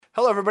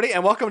Hello, everybody,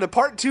 and welcome to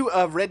part 2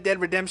 of Red Dead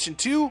Redemption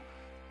 2,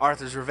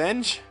 Arthur's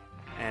Revenge.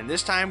 And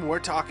this time, we're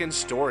talking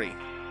story.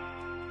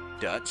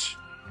 Dutch.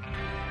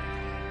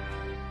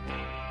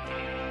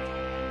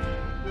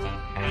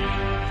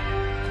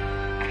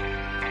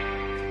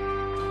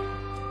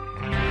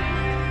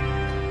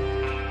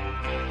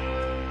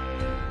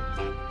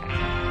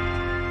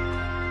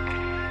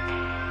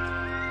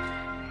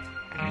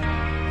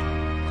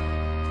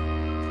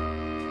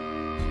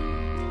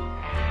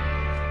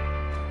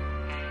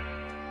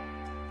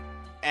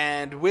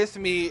 And with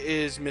me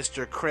is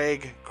Mr.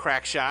 Craig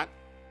Crackshot.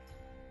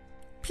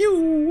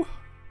 Pew!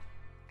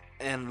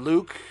 And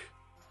Luke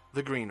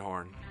the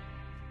Greenhorn.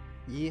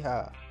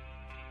 Yeehaw.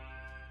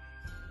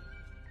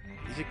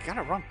 You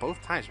gotta run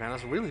both times, man. I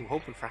was really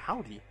hoping for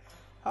howdy.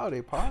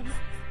 Howdy, Pog.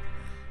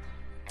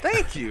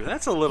 Thank you.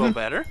 That's a little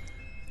better.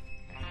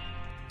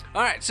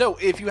 Alright, so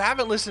if you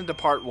haven't listened to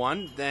part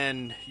 1,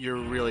 then you're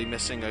really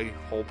missing a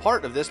whole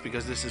part of this,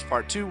 because this is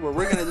part 2, where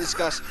we're going to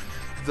discuss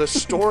the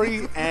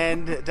story,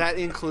 and that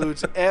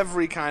includes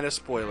every kind of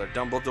spoiler.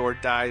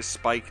 Dumbledore dies,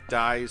 Spike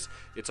dies,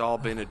 it's all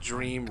been a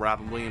dream,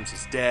 Robin Williams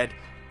is dead.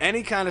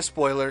 Any kind of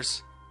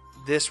spoilers,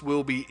 this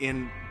will be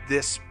in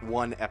this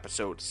one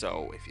episode.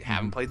 So if you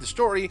haven't played the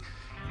story,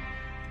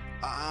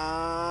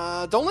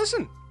 don't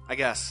listen, I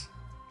guess.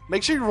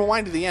 Make sure you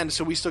rewind to the end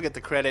so we still get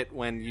the credit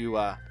when you,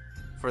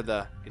 for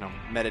the,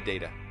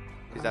 metadata.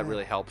 Because that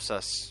really helps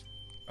us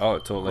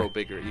grow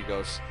bigger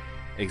egos.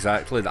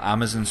 Exactly. The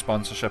Amazon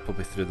sponsorship will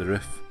be through the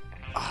roof.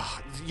 I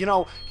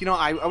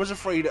was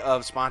afraid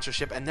of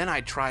sponsorship, and then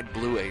I tried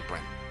Blue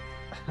Apron.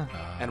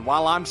 And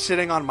while I'm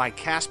sitting on my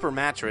Casper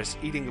mattress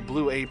eating a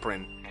Blue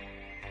Apron,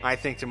 I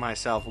think to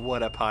myself,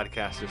 what a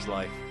podcaster's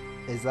life.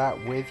 Is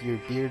that with your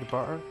beard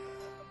butter?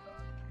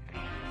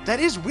 That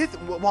is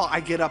well,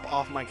 I get up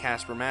off my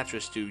Casper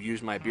mattress to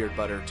use my beard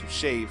butter to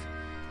shave,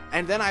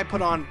 and then I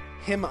put on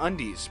Him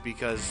undies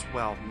because,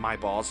 well, my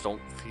balls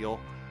don't feel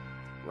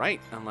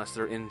right unless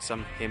they're in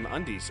some Him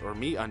undies or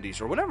Me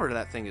undies or whatever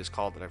that thing is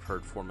called that I've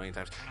heard 4 million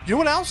times. You know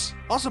what else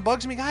also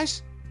bugs me,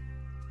 guys?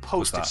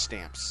 Postage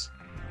stamps.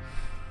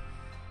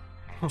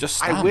 Just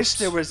stamps. I wish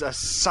there was a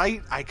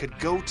site I could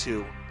go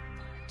to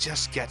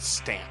just get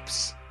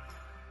stamps.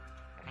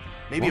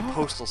 Maybe a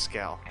postal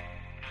scale.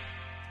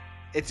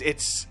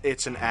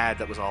 It's an ad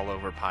that was all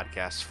over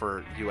podcasts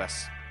for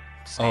U.S.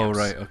 stamps. Oh,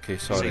 right, okay,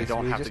 sorry. So you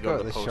don't have to go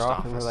to the post shop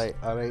office. And we're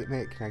like, alright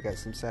mate, can I get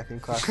some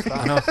second class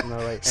stamps? And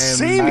they're like,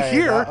 Same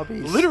here,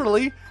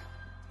 literally.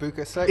 Book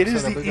a 6 It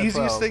is and a the book a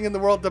easiest 12. thing in the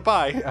world to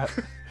buy. Yeah.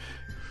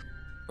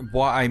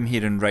 What I'm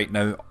hearing right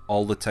now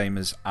all the time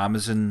is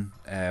Amazon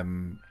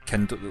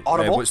Kindle.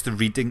 Audible? What's the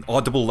reading?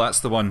 Audible, that's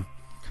the one.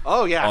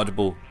 Oh, yeah.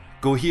 Audible.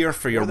 Go here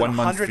for your More than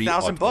 1 month free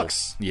 100,000 Audible.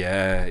 books.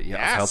 Yeah, Yes.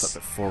 I've held it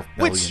about 4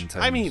 billion Which, times.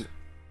 I mean,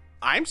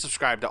 I'm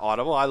subscribed to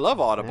Audible. I love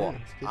Audible.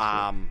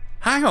 Yeah, it's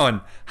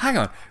good Hang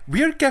on.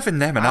 We're giving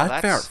them an Wow,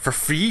 advert that's- for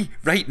free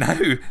right now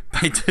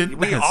by doing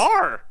we this.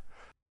 are.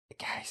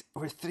 Guys,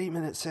 we're 3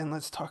 minutes in,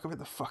 let's talk about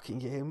the fucking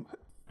game.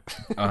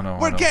 I know.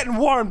 We're getting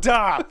warmed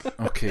up.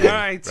 Okay,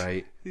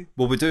 Right.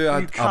 Will we do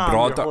a calm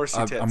broader, your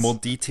horsey a tits. more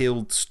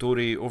detailed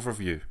story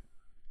overview?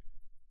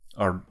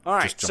 Or All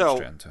right, just jump so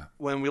straight into it?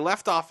 when we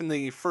left off in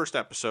the first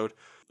episode,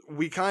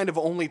 we kind of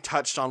only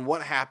touched on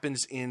what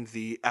happens in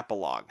the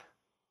epilogue.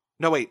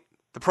 No, wait,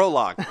 the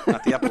prologue,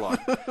 not the epilogue.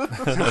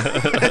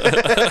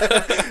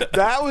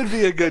 That would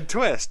be a good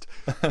twist.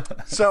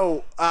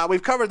 So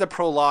we've covered the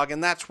prologue,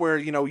 and that's where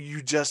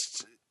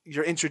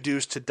you're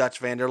introduced to Dutch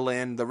van der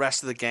Linde, the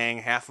rest of the gang,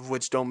 half of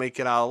which don't make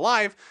it out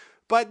alive,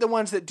 but the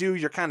ones that do,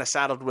 you're kind of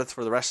saddled with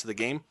for the rest of the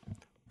game.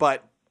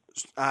 But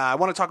I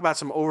want to talk about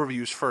some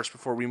overviews first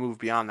before we move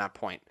beyond that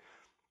point.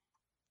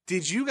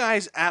 Did you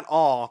guys at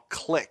all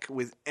click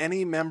with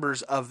any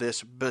members of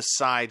this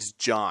besides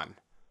John?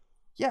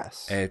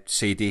 Yes.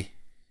 Sadie.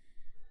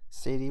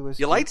 Sadie was...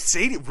 You liked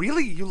Sadie?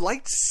 Really? You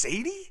liked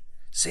Sadie?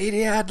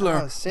 Sadie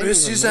Adler. Oh, Sadie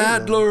was Mrs. amazing.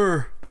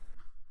 Adler.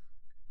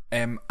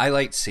 I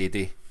liked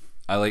Sadie.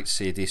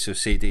 So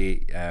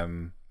Sadie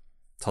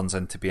turns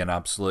into be an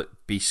absolute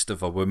beast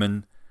of a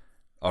woman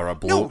or a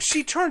bloke. No,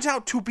 she turns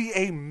out to be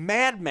a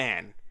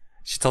madman.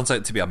 She turns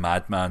out to be a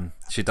madman.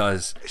 She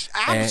does.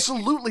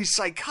 Absolutely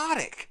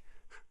psychotic.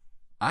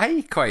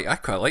 I quite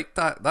liked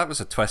that. That was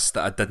a twist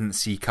that I didn't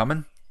see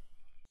coming.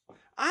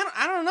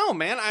 I don't know,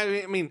 man.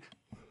 I mean,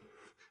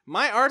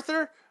 my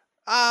Arthur,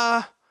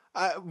 I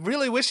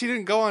really wish he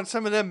didn't go on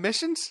some of them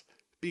missions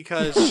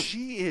because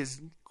she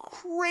is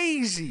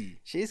crazy.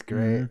 She's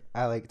great.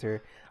 I liked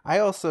her. I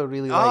also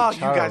really Oh, liked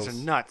you Charles. guys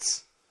are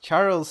nuts.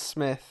 Charles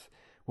Smith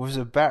was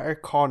a better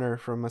Connor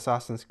from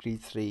Assassin's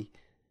Creed 3.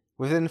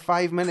 Within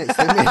 5 minutes,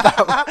 they made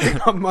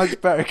that a much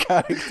better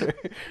character.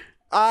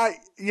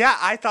 Yeah,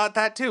 I thought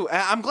that too.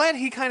 I'm glad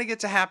he kind of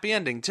gets a happy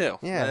ending too.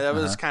 Yeah. That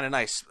was kind of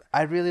nice.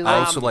 I really I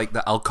liked... also like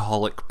the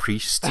alcoholic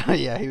priest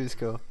yeah, he was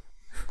cool.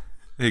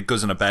 who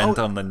goes on a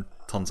bender and then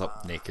turns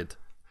up naked.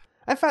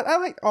 In fact, I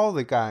liked all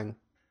the gang.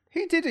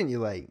 Who didn't you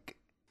like?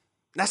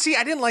 Now, see,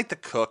 I didn't like the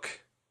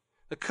cook.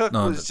 The cook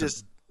No, was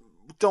just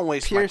don't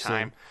waste Piercing. my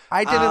time.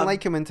 I didn't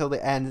like him until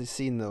the end of the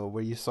scene, though,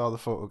 where you saw the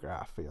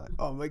photograph. You're like,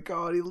 oh my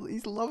god, he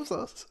loves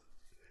us.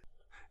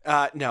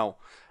 No.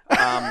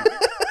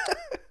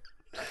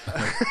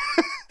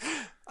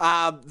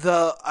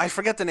 I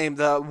forget the name.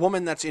 The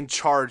woman that's in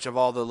charge of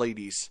all the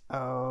ladies.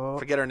 Oh.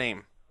 Forget her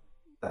name.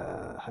 Hang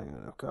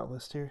on, I've got a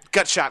list here.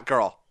 Gutshot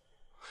Girl.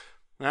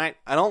 All right,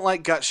 I don't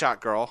like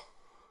Gutshot Girl.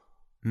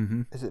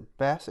 Mm-hmm. Is it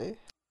Bessie?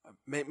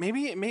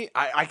 Maybe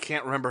I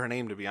can't remember her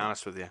name, to be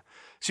honest with you.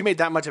 She made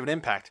that much of an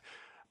impact.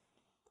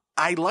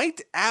 I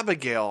liked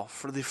Abigail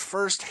for the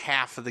first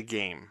half of the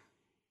game.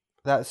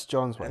 That's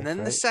John's wife, And then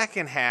right? the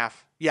second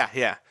half,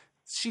 yeah.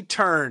 She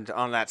turned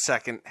on that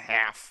second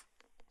half.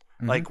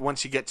 Like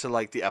once you get to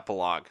like the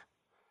epilogue.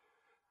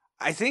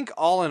 I think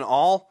all in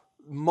all,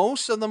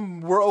 most of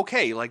them were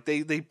okay. Like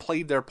they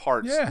played their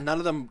parts. Yeah. None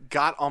of them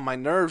got on my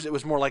nerves. It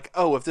was more like,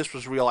 oh, if this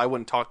was real, I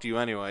wouldn't talk to you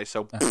anyway.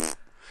 So,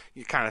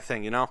 you kind of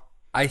thing, you know?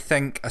 I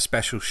think a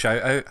special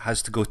shout out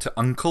has to go to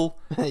Uncle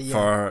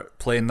for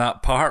playing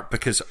that part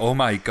because oh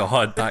my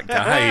god, that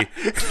guy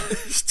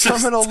is just...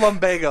 Terminal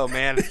lumbago,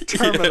 man.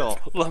 Terminal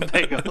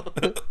lumbago.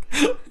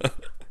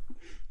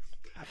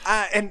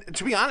 And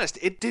to be honest,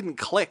 it didn't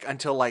click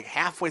until like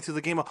halfway through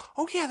the game.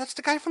 Oh yeah, that's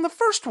the guy from the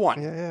first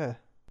one. Yeah.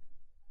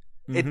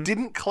 It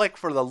didn't click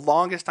for the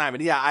longest time,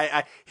 and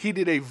yeah, he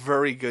did a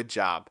very good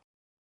job.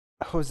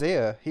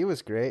 Hosea, he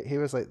was great. He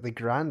was like the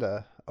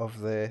granda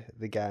of the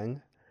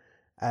gang.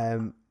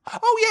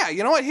 Oh yeah,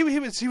 you know what?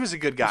 He was a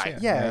good guy.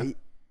 Yeah.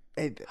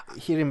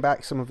 Hearing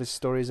back some of his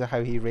stories of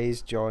how he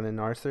raised John and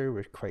Arthur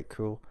were quite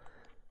cool.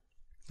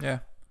 Yeah.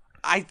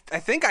 I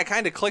think I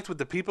kind of clicked with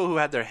the people who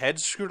had their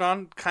heads screwed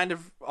on kind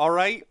of all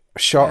right.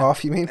 Shot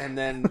off, you mean? And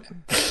then,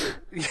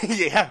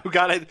 yeah, who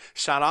got it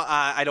shot off.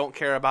 I don't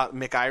care about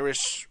Mick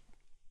Irish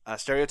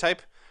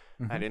stereotype.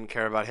 I didn't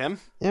care about him.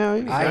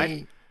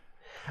 Yeah,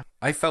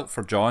 I felt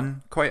for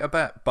John quite a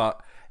bit,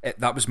 but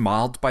that was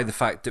marred by the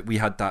fact that we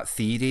had that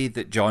theory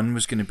that John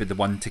was going to be the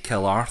one to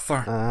kill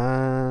Arthur.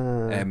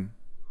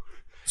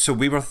 So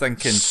we were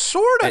thinking,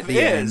 sort of at the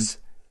is. end,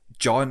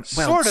 John,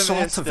 well,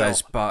 sort of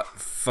is, but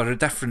for a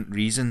different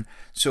reason.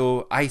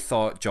 So I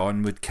thought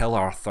John would kill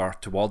Arthur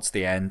towards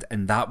the end,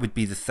 and that would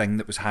be the thing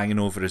that was hanging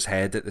over his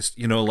head at this.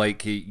 You know,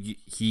 like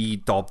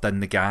he dobbed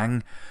in the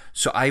gang.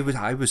 So I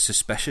was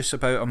suspicious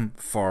about him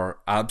for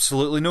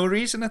absolutely no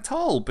reason at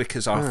all,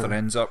 because Arthur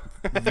ends up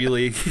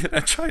really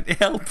trying to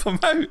help him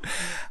out,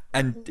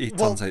 and he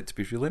turns out to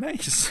be really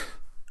nice.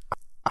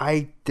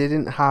 I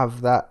didn't have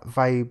that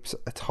vibes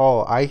at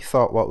all. I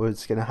thought what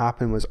was going to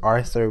happen was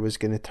Arthur was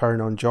going to turn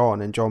on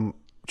John, and John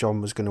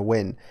was going to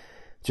win,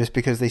 just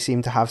because they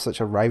seem to have such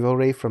a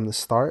rivalry from the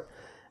start,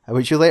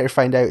 which you later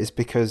find out is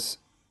because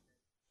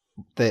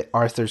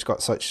Arthur's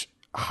got such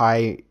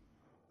high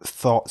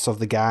thoughts of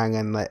the gang,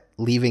 and that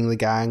leaving the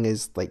gang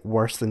is like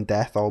worse than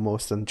death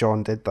almost, and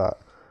John did that.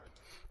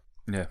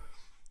 Yeah.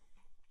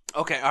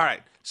 Okay, all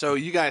right. So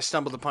you guys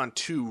stumbled upon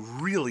two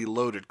really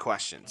loaded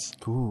questions.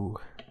 Ooh.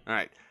 All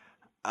right.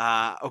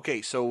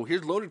 Okay, so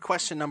here's loaded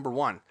question number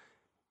 1.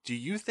 Do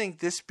you think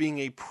this being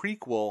a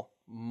prequel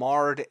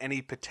marred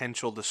any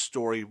potential the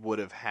story would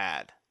have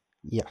had?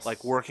 Yes.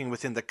 Like working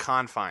within the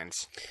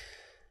confines?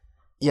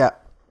 Yeah.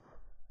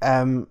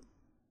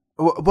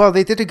 Well,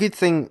 they did a good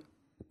thing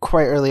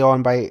quite early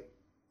on by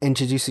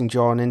introducing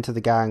John into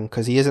the gang,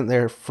 because he isn't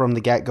there from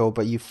the get-go,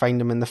 but you find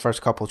him in the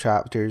first couple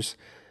chapters,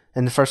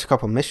 in the first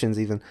couple missions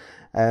even.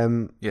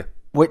 Yeah.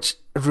 Which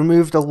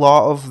removed a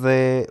lot of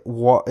the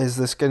what is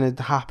this going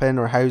to happen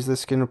or how's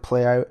this going to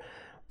play out.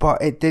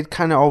 But it did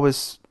kind of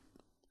always...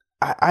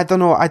 I don't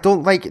know. I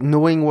don't like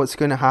knowing what's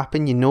going to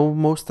happen. You know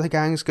most of the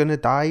gang's going to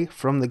die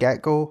from the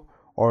get-go,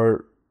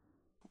 or...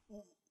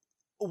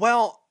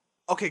 Well,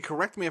 okay,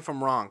 correct me if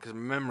I'm wrong, because my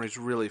memory's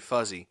really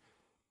fuzzy.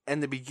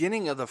 In the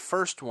beginning of the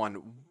first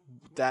one,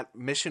 that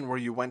mission where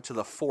you went to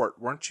the fort,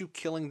 weren't you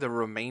killing the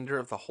remainder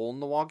of the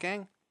Hole-in-the-Wall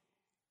gang?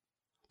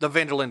 The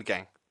Vanderlinde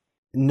gang.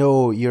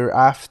 No, you're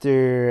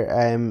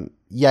after...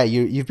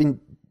 you've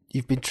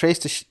been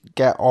traced to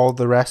get all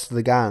the rest of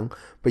the gang,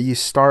 but you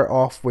start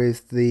off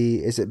with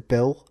is it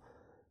Bill?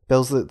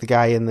 Bill's the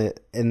guy in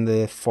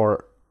the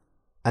fort,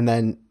 and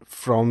then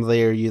from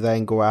there you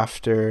then go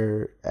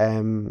after...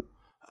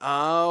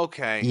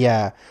 Okay.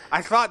 Yeah.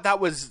 I thought that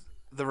was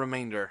the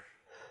remainder.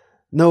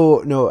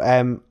 No.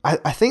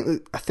 I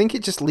think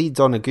it just leads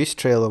on a goose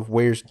trail of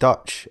where's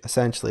Dutch,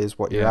 essentially, is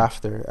what you're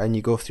after, and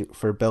you go through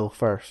for Bill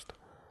first.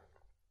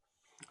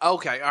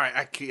 Okay, all right.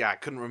 I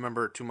couldn't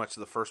remember too much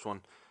of the first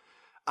one.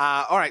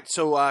 All right,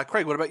 so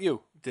Craig, what about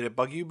you? Did it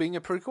bug you being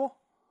a prequel?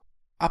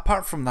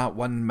 Apart from that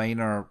one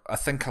minor, I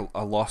think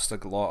I lost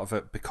a lot of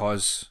it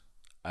because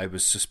I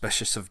was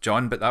suspicious of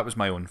John, but that was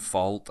my own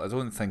fault. I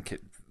don't think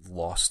it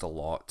lost a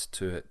lot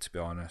to it, to be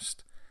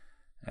honest.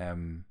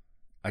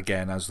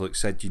 Again, as Luke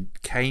said, you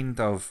kind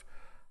of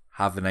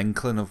have an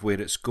inkling of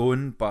where it's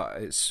going, but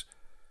it's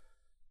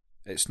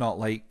not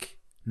like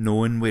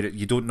knowing where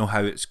you don't know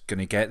how it's going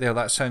to get there.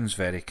 That sounds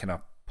very kind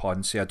of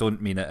poncy. I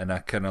don't mean it in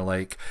a kind of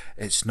like,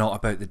 it's not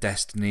about the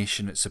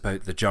destination, it's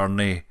about the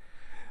journey.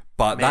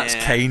 But that's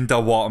kind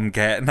of what I'm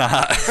getting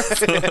at.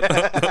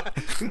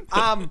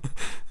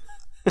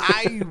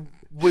 I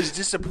was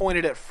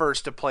disappointed at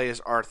first to play as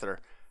Arthur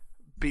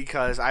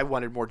because I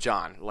wanted more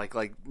John. Like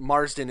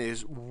Marsden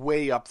is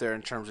way up there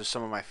in terms of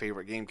some of my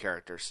favorite game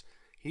characters.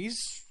 He's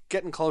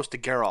getting close to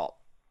Geralt,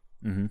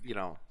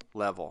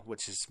 level,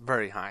 which is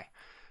very high.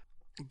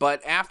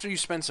 But after you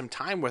spend some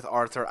time with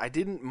Arthur, I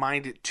didn't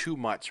mind it too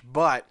much.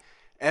 But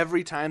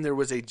every time there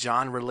was a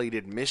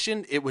John-related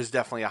mission, it was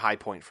definitely a high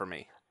point for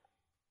me.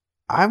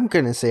 I'm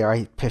gonna say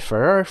I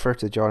prefer Arthur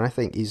to John. I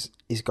think he's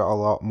got a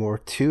lot more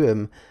to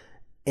him,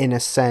 in a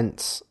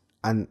sense,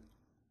 and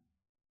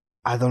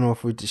I don't know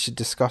if we should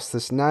discuss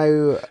this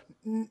now.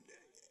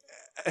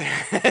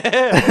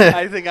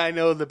 I think I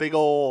know the big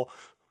old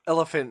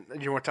elephant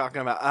you were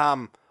talking about.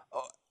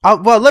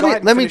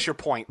 Let me finish your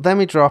point. Let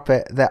me drop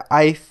it that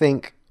I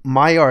think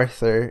my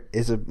Arthur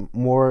is a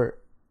more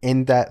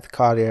in-depth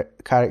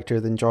character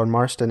than John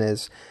Marston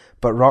is,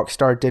 but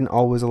Rockstar didn't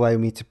always allow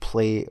me to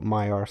play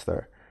my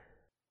Arthur.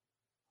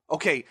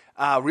 Okay,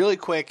 really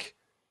quick,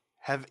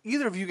 have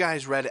either of you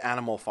guys read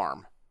Animal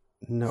Farm?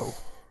 No.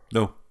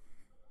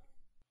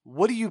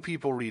 What do you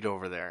people read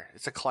over there?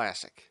 It's a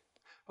classic.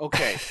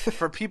 Okay,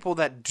 for people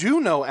that do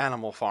know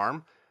Animal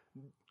Farm,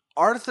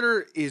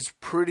 Arthur is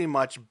pretty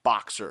much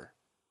Boxer.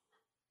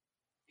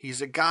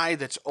 He's a guy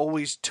that's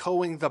always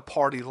towing the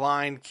party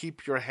line,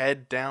 keep your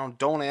head down,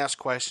 don't ask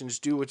questions,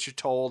 do what you're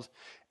told,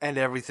 and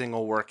everything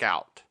will work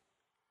out.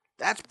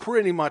 That's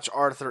pretty much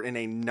Arthur in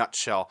a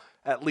nutshell,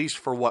 at least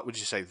for what would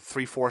you say,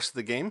 3/4 of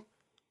the game?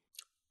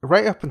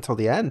 Right up until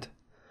the end.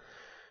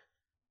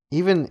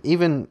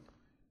 Even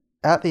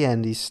at the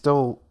end, he's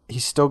still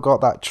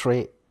got that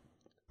trait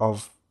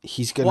of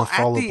he's going to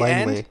follow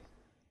blindly.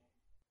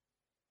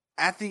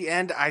 At the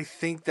end, I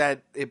think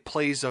that it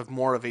plays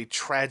more of a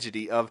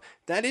tragedy of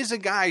that is a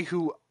guy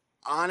who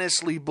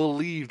honestly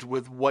believed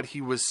with what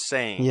he was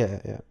saying.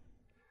 Yeah.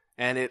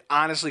 And it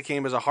honestly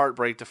came as a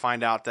heartbreak to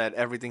find out that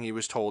everything he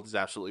was told is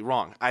absolutely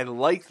wrong. I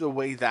like the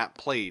way that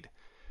played.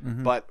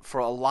 Mm-hmm. But for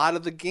a lot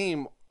of the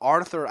game,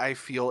 Arthur, I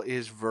feel,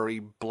 is very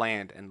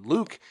bland. And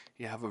Luke,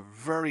 you have a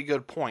very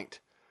good point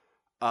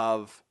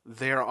of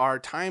there are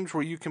times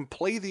where you can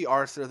play the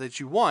Arthur that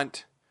you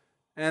want,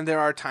 and there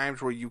are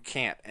times where you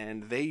can't.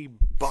 And they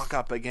buck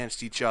up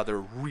against each other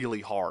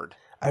really hard.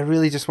 I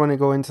really just want to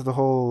go into the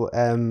whole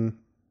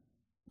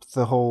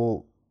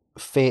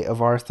fate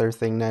of Arthur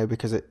thing now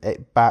because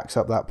it backs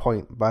up that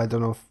point. But I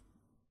don't know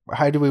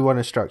how do we want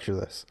to structure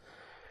this?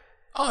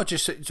 Oh,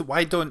 just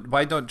why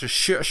don't just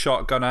shoot a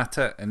shotgun at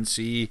it and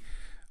see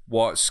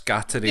what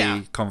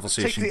scattery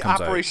conversation Take the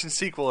comes Operation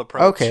Sequel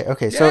approach.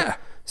 Okay. Yeah.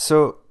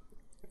 So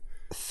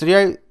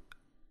throughout,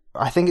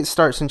 I think it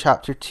starts in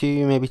chapter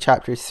 2, maybe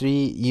chapter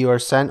 3. You are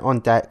sent on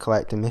debt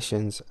collecting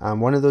missions,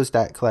 and one of those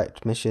debt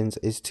collect missions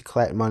is to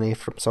collect money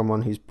from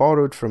someone who's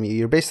borrowed from you.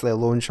 You're basically a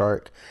loan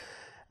shark,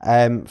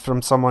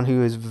 from someone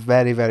who is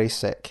very, very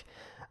sick,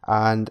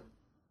 and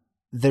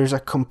there's a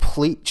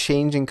complete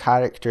change in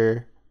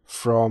character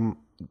from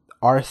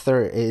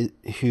Arthur,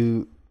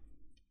 who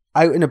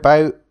out and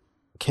about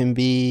can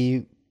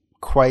be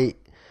quite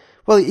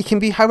well. It can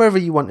be however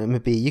you want him to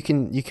be. You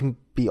can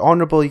be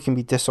honorable, you can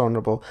be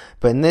dishonorable.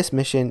 But in this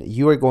mission,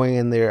 you are going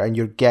in there and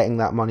you're getting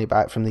that money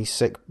back from the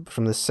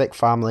sick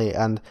family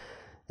and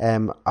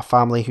a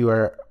family who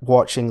are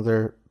watching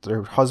their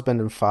husband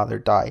and father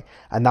die,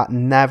 and that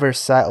never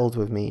settled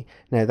with me.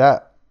 Now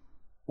that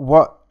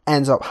what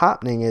ends up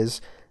happening is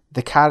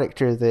the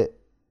character that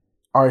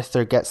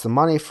Arthur gets the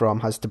money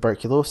from has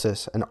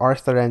tuberculosis, and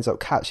Arthur ends up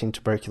catching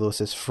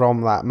tuberculosis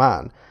from that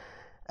man.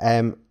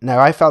 Now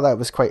I felt that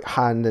was quite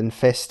hand and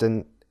fist,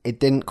 and it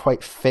didn't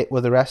quite fit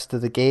with the rest of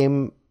the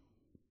game.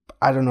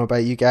 I don't know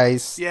about you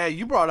guys. Yeah,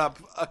 you brought up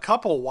a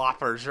couple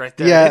whoppers right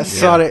there. Yeah,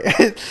 sorry.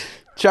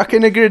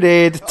 Chucking a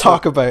grenade,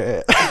 talk about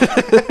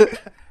it.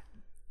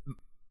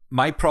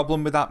 My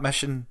problem with that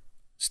mission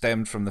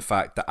stemmed from the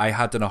fact that I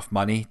had enough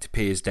money to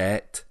pay his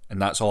debt,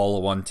 and that's all I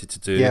wanted to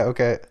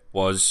do.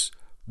 Was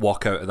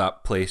walk out of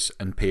that place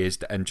and pay his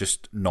debt and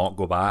just not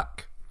go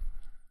back.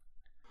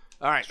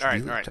 All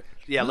right.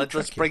 Yeah,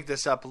 let's break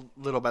this up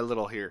little by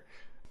little here.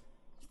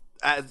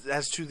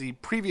 As to the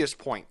previous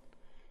point,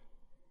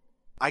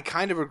 I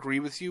kind of agree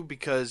with you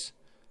because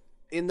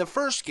in the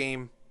first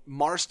game,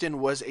 Marston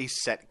was a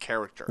set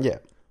character. Yeah.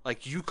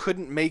 Like, you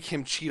couldn't make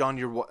him cheat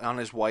on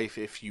his wife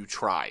if you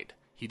tried.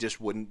 He just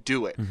wouldn't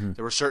do it. Mm-hmm.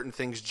 There were certain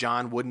things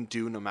John wouldn't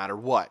do no matter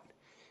what.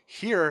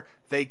 Here,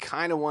 they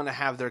kind of want to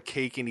have their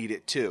cake and eat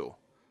it too.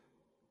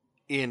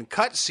 In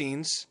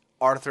cutscenes,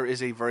 Arthur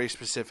is a very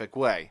specific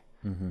way.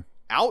 Mm-hmm.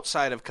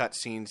 Outside of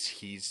cutscenes,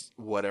 he's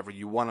whatever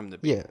you want him to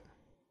be. Yeah.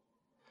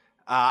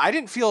 I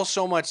didn't feel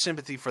so much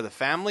sympathy for the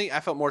family. I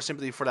felt more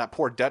sympathy for that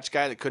poor Dutch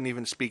guy that couldn't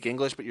even speak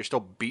English, but you're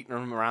still beating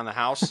him around the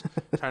house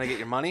trying to get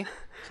your money.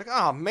 It's like,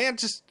 oh man,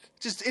 just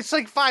it's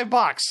like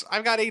 $5.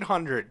 I've got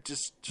 800.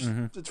 Just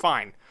It's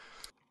fine.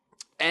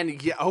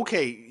 And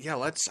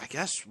let's. I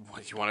guess.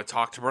 What, you want to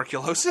talk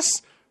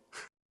tuberculosis?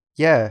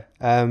 Yeah.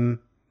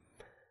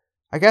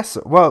 I guess.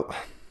 Well,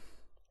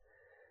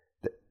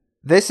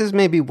 this is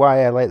maybe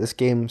why I like this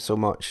game so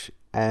much.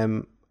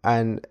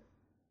 And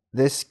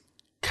this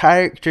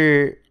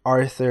character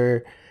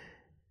Arthur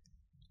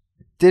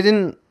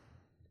didn't.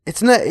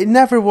 It's not. It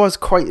never was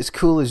quite as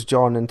cool as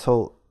John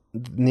until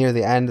near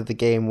the end of the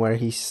game, where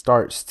he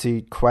starts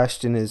to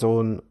question his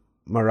own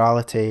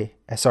morality.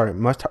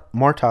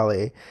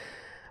 Mortality,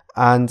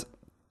 and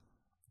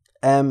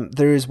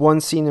there is one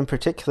scene in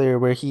particular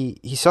where he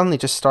suddenly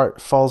just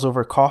falls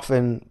over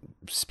coughing,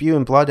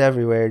 spewing blood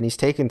everywhere, and he's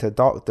taken to a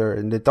doctor,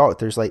 and the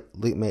doctor's like,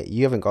 "Look, mate,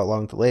 you haven't got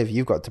long to live.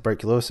 You've got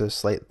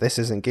tuberculosis. Like, this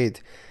isn't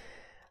good."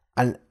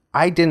 And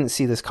I didn't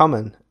see this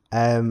coming.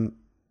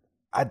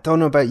 I don't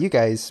know about you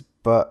guys,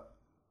 but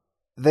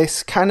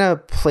this kind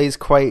of plays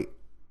quite...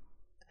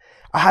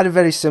 I had a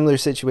very similar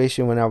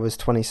situation when I was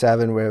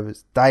 27, where I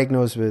was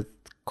diagnosed with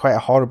quite a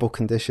horrible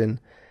condition.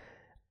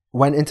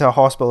 Went into a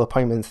hospital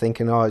appointment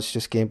thinking, oh, it's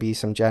just going to be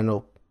some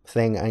general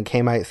thing, and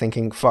came out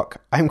thinking, fuck,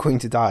 I'm going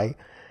to die.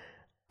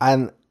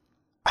 And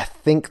I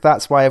think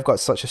that's why I've got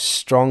such a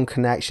strong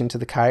connection to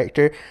the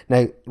character.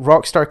 Now,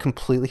 Rockstar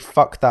completely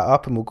fucked that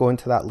up, and we'll go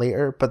into that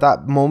later, but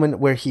that moment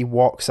where he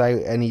walks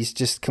out and he's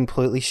just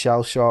completely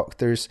shell-shocked,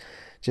 there's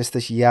just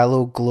this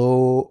yellow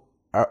glow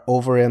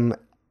over him,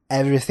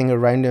 everything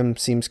around him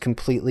seems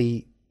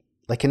completely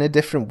like in a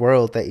different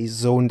world that he's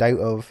zoned out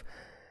of.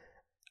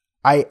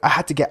 I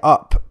had to get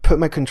up, put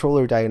my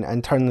controller down,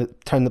 and turn the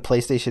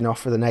PlayStation off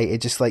for the night. It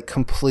just like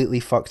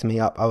completely fucked me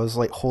up. I was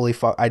like, holy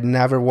fuck, I'd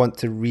never want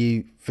to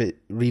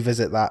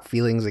revisit that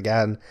feelings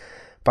again.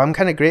 But I'm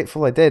kind of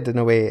grateful I did, in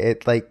a way.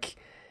 It like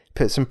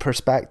put some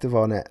perspective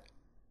on it.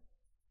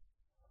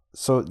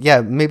 So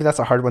yeah, maybe that's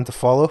a hard one to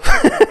follow.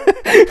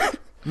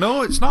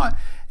 No, it's not.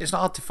 It's not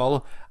hard to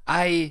follow.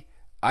 I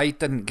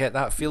didn't get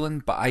that feeling,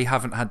 but I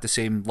haven't had the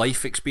same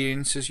life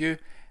experience as you.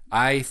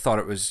 I thought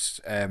it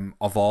was,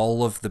 of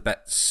all of the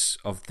bits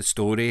of the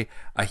story,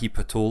 a heap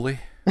of tolly.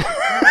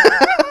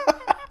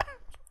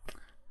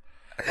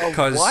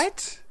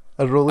 What?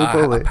 A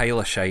roly-poly? A pile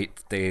of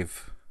shite,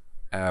 Dave.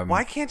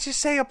 Why can't you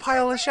say a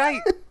pile of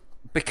shite?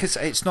 Because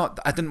it's not...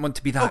 I didn't want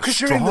to be that strong.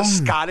 Because you're in the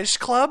Scottish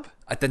club?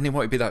 I didn't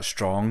want to be that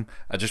strong.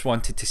 I just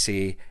wanted to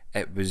say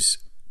it was...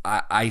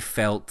 I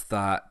felt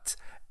that,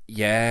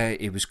 yeah,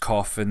 he was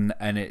coughing,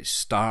 and it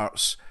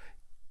starts...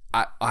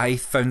 I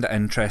found it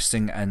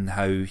interesting in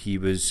how he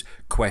was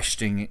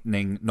questioning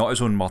not his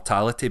own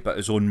mortality but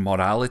his own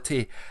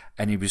morality,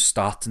 and he was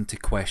starting to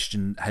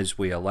question his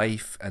way of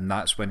life, and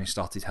that's when he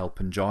started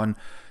helping John.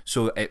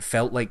 So it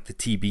felt like the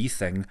TB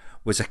thing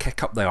was a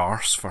kick up the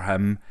arse for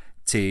him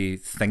to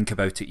think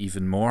about it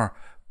even more.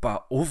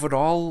 But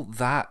overall,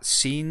 that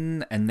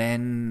scene, and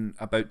then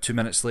about 2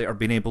 minutes later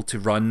being able to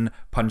run,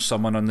 punch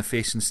someone on the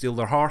face and steal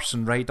their horse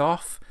and ride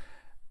off,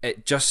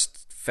 it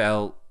just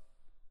felt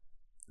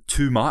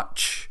too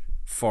much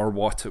for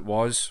what it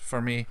was for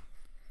me.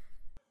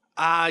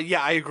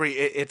 Yeah, I agree.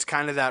 It's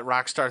kind of that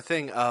Rockstar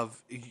thing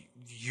of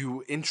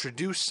you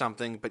introduce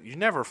something, but you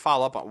never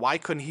follow up on. Why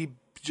couldn't he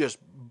just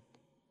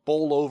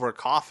bowl over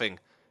coughing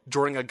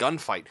during a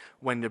gunfight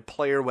when the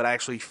player would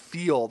actually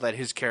feel that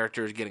his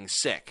character is getting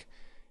sick?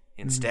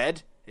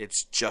 Instead,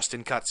 it's just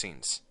in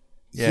cutscenes.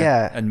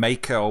 Yeah. And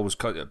Micah always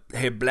called it,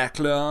 hey, black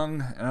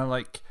lung. And I'm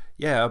like,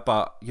 yeah,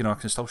 but, you know, I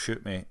can still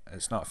shoot me.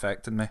 It's not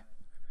affecting me.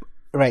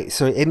 Right,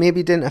 so it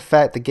maybe didn't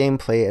affect the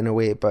gameplay in a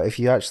way, but if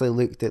you actually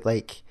looked at,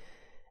 like,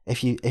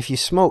 if you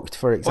smoked,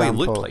 for example... Oh, he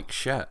looked like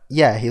shit.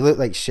 Yeah, he looked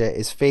like shit.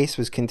 His face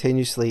was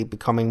continuously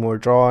becoming more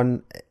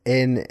drawn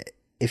in.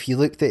 If you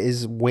looked at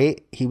his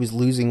weight, he was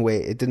losing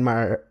weight. It didn't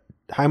matter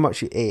how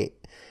much you ate.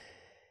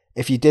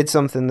 If you did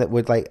something that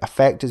would, like,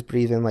 affect his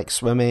breathing, like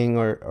swimming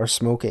or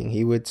smoking,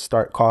 he would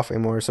start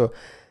coughing more. So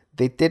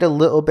they did a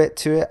little bit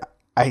to it.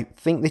 I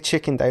think they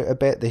chickened out a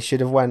bit. They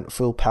should have went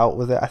full pelt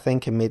with it, I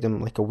think, and made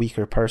him like a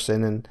weaker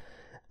person,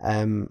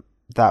 and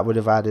that would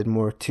have added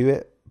more to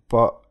it.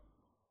 But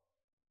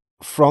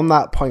from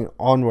that point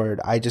onward,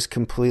 I just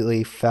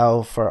completely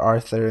fell for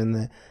Arthur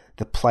and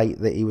the plight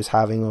that he was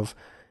having of,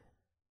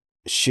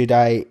 should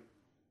I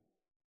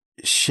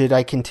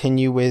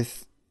continue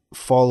with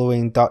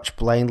following Dutch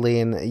blindly,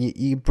 and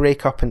you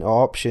break up into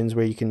options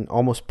where you can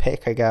almost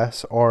pick, I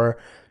guess, or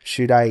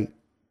should I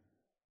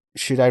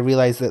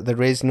realize that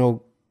there is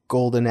no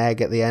golden egg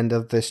at the end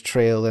of this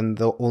trail, and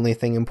the only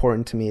thing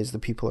important to me is the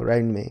people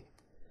around me?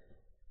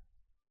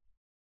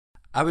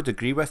 I would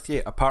agree with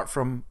you, apart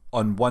from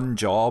on one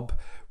job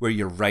where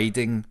you're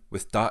riding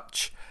with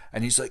Dutch,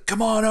 and he's like,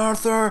 come on,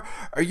 Arthur,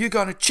 are you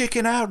going to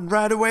chicken out and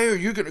ride away, or are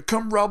you going to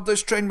come rob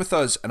this train with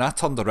us? And I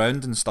turned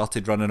around and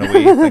started running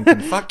away, thinking,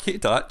 fuck you,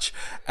 Dutch,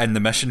 and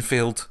the mission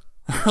failed.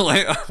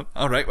 Like,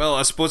 alright, well,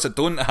 I suppose I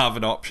don't have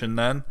an option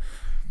then.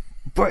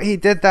 But he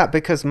did that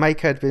because Mike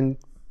had been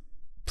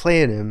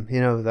playing him,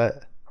 you know,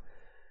 that...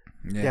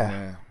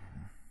 Yeah.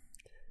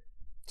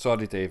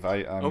 Sorry, Dave.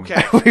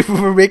 Okay.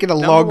 We're making a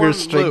longer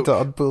string Luke. to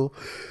unpull.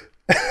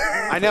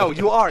 I know,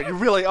 you are. You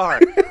really are.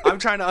 I'm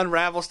trying to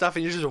unravel stuff,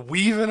 and you're just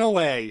weaving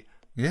away.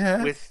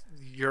 Yeah. With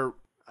your...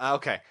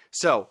 Okay.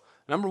 So,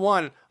 number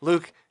one,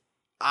 Luke,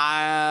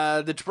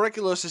 the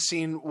tuberculosis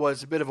scene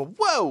was a bit of a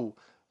whoa,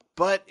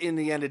 But in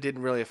the end, it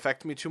didn't really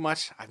affect me too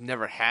much. I've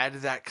never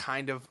had that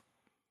kind of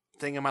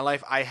thing in my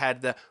life. I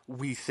had the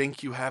 "we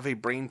think you have a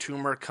brain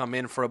tumor" come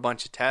in for a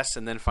bunch of tests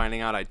and then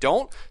finding out I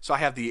don't. So I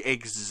have the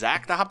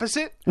exact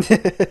opposite.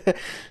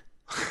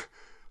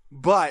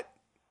 But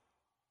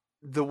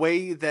the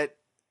way that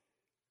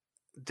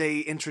they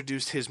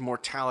introduced his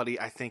mortality,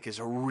 I think, is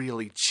a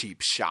really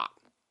cheap shot.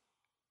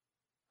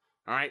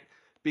 All right?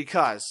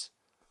 Because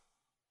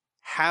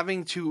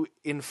having to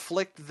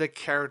inflict the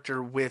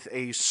character with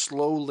a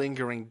slow,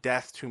 lingering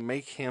death to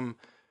make him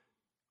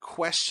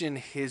question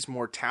his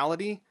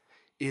mortality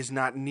is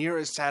not near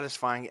as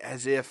satisfying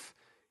as if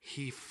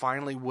he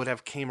finally would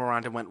have came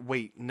around and went,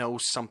 wait, no,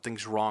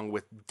 something's wrong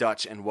with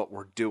Dutch and what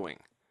we're doing.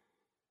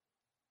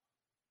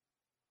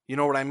 You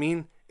know what I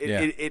mean?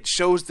 It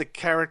shows the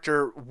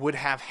character would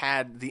have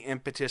had the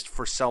impetus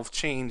for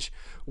self-change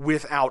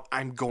without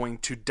 "I'm going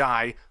to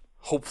die.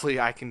 Hopefully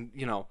I can,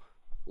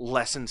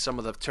 lessen some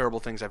of the terrible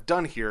things I've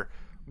done here,"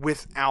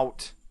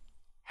 without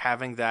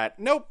having that,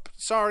 "Nope,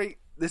 sorry,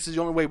 this is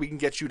the only way we can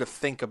get you to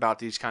think about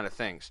these kind of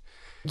things."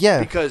 Yeah.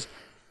 Because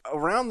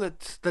around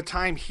the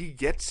time he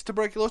gets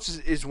tuberculosis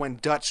is when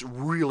Dutch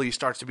really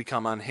starts to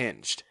become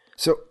unhinged.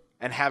 So,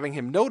 and having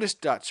him notice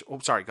Dutch... Oh,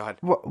 sorry, go ahead.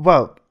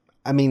 Well,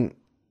 I mean,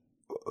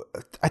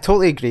 I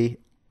totally agree.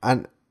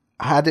 And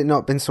had it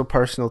not been so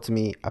personal to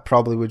me, I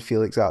probably would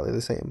feel exactly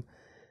the same.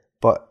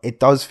 But it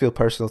does feel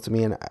personal to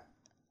me. And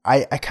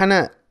I kind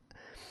of...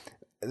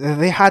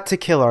 They had to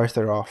kill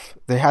Arthur off.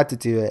 They had to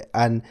do it.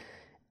 And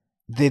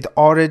they'd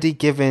already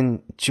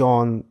given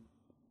John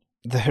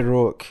the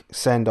heroic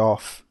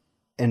send-off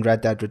in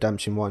Red Dead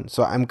Redemption 1.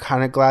 So I'm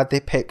kind of glad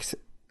they picked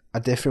a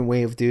different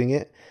way of doing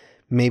it.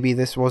 Maybe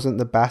this wasn't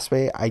the best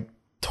way. I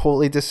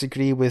totally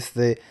disagree with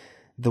the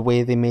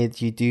way they made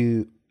you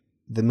do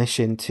the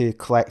mission to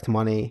collect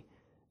money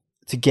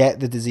to get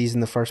the disease in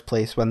the first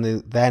place, when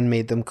they then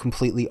made them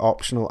completely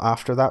optional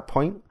after that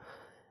point.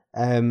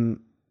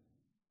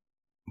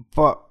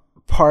 But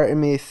part of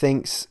me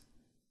thinks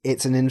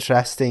it's an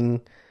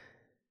interesting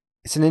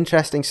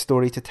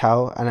story to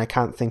tell, and I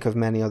can't think of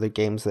many other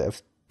games that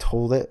have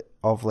told it,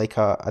 of like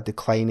a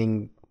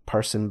declining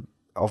person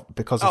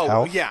because of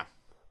health. Yeah.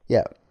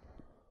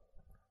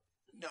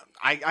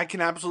 I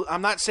can absolutely...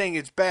 I'm not saying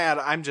it's bad.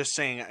 I'm just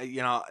saying,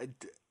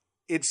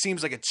 it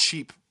seems like a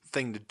cheap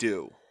thing to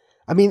do.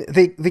 I mean,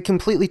 they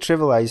completely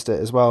trivialized it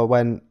as well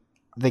when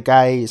the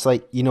guy is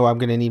like, I'm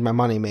going to need my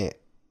money, mate.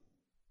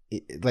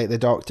 Like the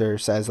doctor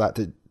says that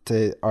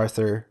to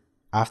Arthur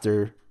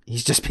after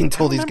he's just been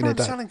told he's going to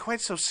die. Sounding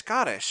quite so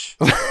Scottish.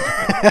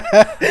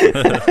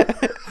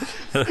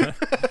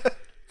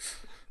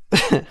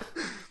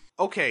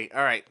 Okay,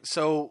 all right.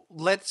 So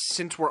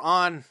since we're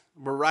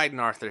riding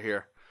Arthur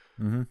here.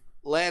 Mm-hmm.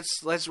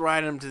 Let's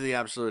ride him to the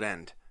absolute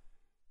end.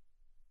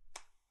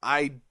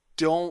 I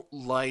don't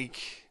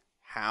like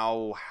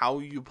how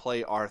you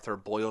play Arthur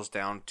boils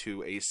down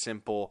to a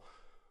simple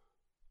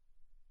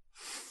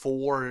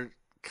 4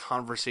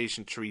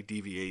 conversation tree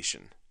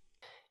deviation.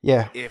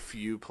 Yeah. If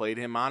you played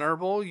him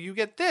honorable, you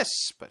get this.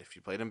 But if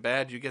you played him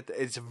bad, you get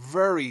it's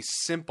very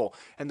simple.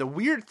 And the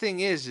weird thing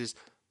is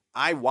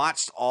I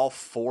watched all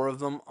 4 of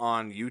them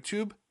on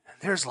YouTube, and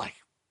there's like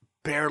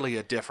barely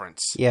a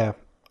difference. Yeah.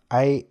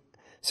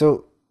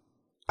 So,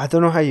 I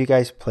don't know how you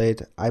guys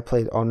played. I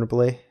played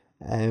honorably.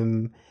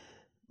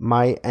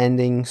 My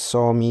ending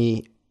saw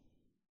me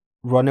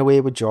run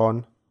away with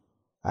John,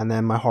 and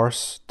then my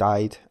horse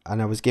died,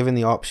 and I was given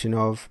the option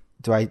of,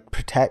 do I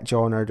protect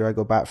John or do I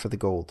go back for the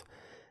gold?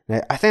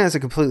 Now, I think that's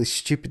a completely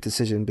stupid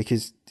decision,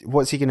 because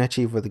what's he going to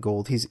achieve with the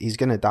gold? He's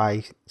going to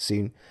die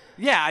soon.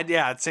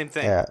 Yeah, same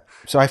thing. Yeah.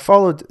 So I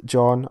followed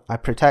John, I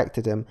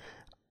protected him,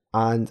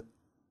 and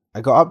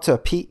I got up to a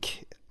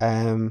peak.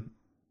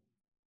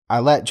 I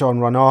let John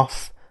run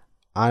off,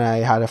 and I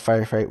had a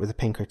firefight with the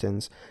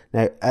Pinkertons.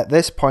 Now, at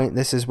this point,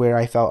 this is where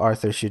I felt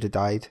Arthur should have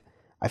died.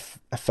 I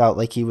felt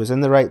like he was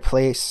in the right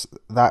place.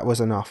 That was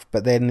enough.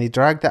 But then they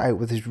dragged it out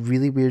with this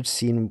really weird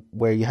scene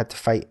where you had to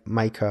fight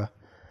Micah,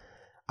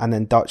 and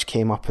then Dutch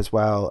came up as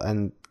well,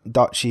 and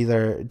Dutch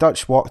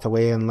walked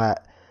away and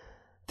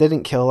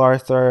didn't kill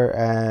Arthur,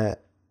 and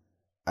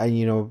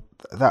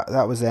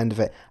that was the end of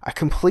it. I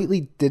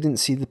completely didn't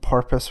see the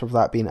purpose of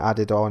that being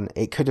added on.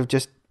 It could have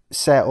just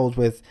settled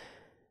with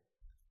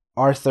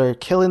Arthur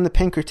killing the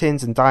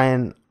Pinkertons and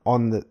dying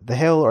on the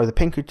hill, or the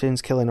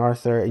Pinkertons killing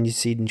Arthur and you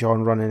see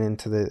John running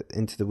into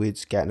the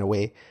woods getting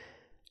away.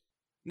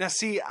 Now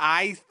see,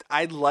 I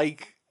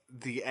like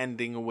the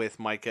ending with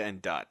Micah and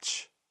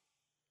Dutch,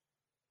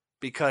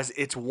 because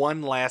it's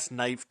one last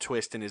knife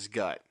twist in his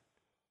gut.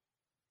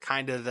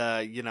 Kind of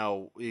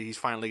he's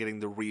finally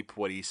getting to reap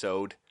what he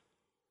sowed.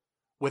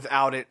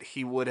 Without it,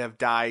 he would have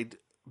died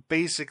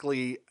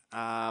basically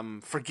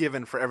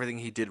forgiven for everything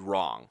he did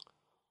wrong,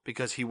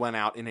 because he went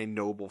out in a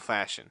noble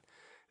fashion.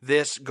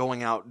 This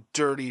going out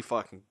dirty,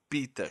 fucking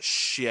beat the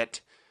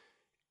shit.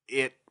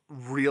 It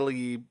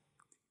really,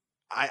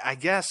 I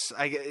guess,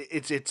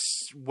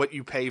 it's what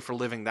you pay for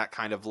living that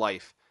kind of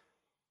life.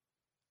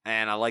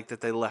 And I like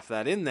that they left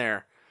that in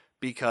there,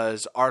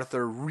 because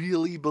Arthur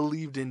really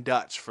believed in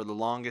Dutch for the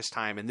longest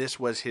time, and this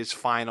was his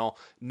final,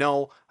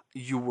 no,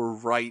 you were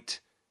right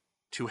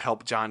to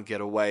help John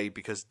get away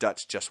because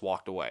Dutch just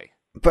walked away.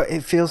 But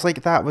it feels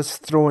like that was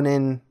thrown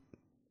in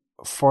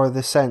for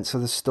the sense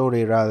of the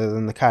story rather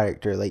than the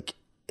character. Like,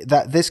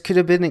 that this could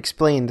have been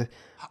explained.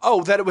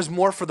 Oh, that it was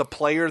more for the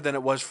player than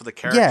it was for the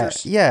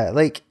characters? Yeah,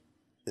 like...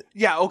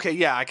 Yeah, okay,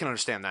 yeah, I can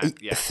understand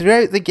that. Yeah.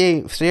 Throughout the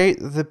game,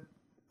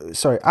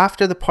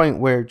 after the point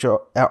where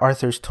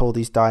Arthur's told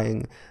he's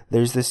dying,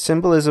 there's this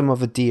symbolism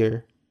of a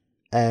deer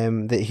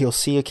that he'll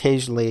see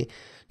occasionally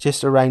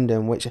just around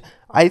him, which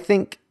I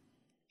think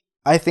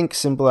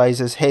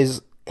symbolizes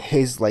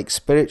his like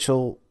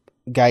spiritual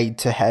guide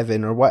to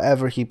heaven or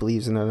whatever he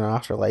believes in an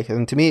afterlife.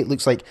 And to me, it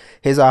looks like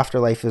his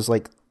afterlife is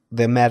like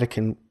the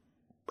American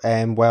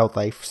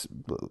wildlife,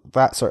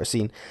 that sort of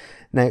scene.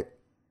 Now,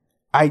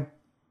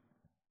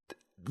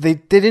 they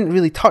didn't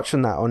really touch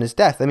on that on his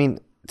death. I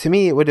mean, to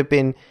me, it would have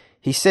been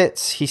he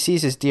sits, he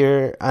sees his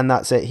deer, and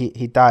that's it.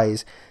 He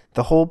dies.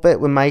 The whole bit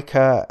with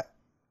Micah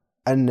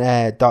and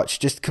Dutch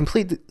just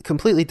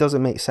completely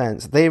doesn't make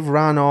sense. They've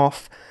ran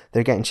off.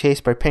 They're getting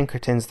chased by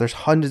Pinkertons. There's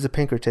hundreds of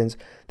Pinkertons.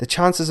 The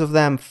chances of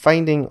them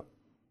finding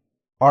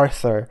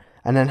Arthur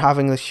and then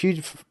having this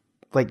huge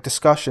like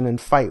discussion and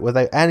fight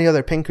without any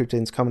other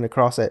Pinkertons coming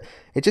across it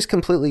just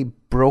completely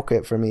broke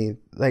it for me.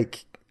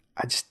 Like,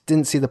 I just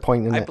didn't see the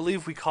point in it. I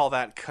believe we call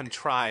that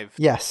contrived.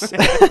 Yes.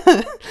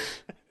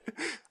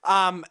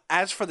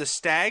 As for the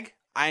stag,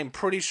 I'm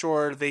pretty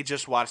sure they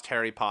just watched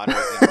Harry Potter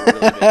and were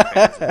really big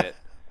fans of it.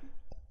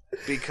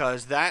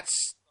 Because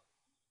that's...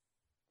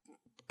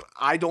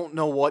 I don't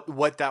know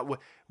what that would...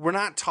 We're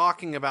not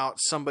talking about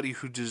somebody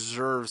who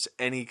deserves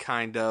any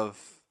kind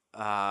of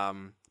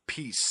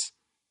peace.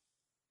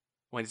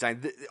 When he's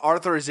dying.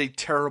 Arthur is a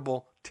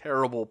terrible,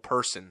 terrible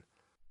person.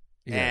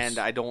 Yes. And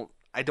I don't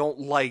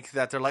like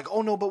that they're like,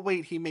 oh no, but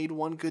wait, he made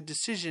one good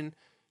decision.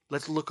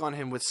 Let's look on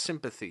him with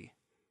sympathy.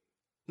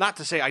 Not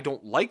to say I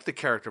don't like the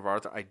character of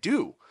Arthur. I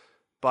do.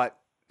 But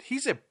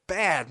he's a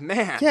bad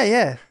man.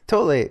 Yeah,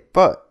 totally.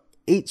 But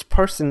each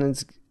person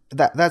is...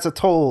 That's a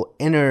total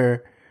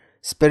inner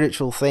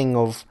spiritual thing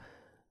of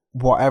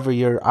whatever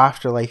your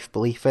afterlife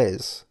belief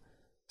is.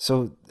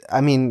 So, I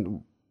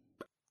mean...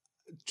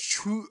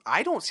 True.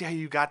 I don't see how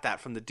you got that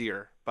from the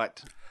deer,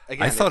 but...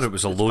 Again, I thought it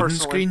was a loading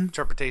screen.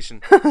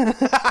 Interpretation.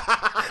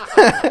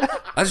 I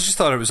just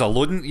thought it was a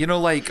loading,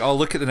 like, oh,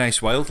 look at the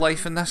nice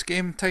wildlife in this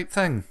game type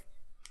thing.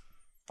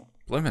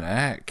 Blimmin'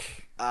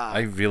 heck.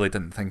 I really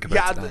didn't think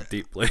about it that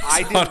deeply.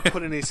 I didn't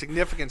put any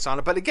significance on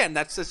it, but again,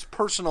 that's this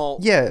personal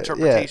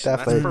interpretation.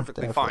 That's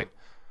perfectly fine.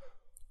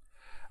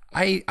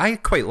 I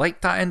quite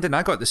liked that ending.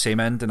 I got the same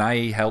ending.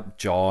 I helped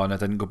John. I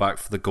didn't go back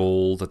for the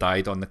gold. I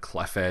died on the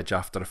cliff edge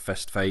after a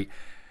fist fight,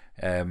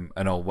 and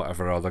all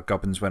whatever other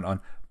gubbins went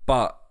on.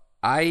 But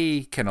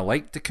I kind of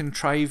liked the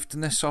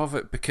contrivedness of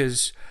it,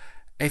 because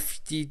if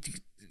you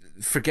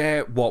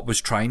forget what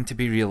was trying to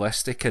be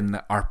realistic in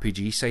the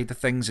RPG side of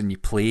things and you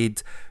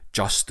played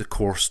just the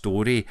core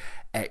story,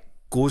 it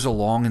goes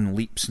along in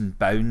leaps and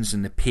bounds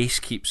and the pace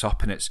keeps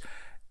up, and it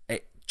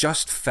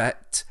just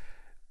fit.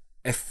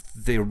 If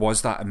there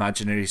was that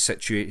imaginary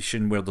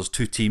situation where there's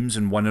two teams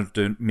and one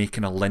are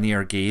making a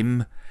linear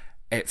game,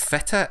 it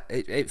fit it.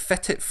 It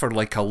fit it for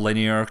like a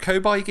linear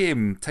cowboy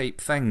game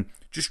type thing.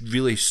 Just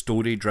really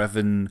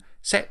story-driven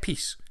set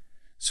piece.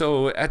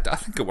 So I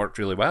think it worked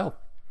really well,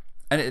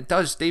 and it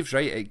does. Dave's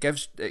right. It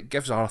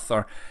gives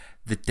Arthur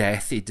the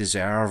death he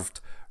deserved,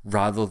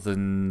 rather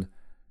than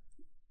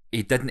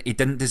he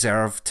didn't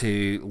deserve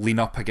to lean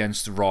up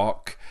against the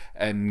rock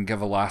and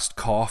give a last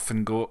cough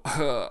and go,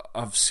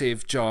 "I've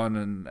saved John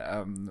and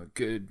I'm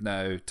good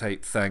now"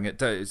 type thing.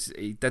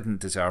 He didn't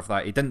deserve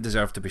that. He didn't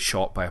deserve to be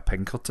shot by a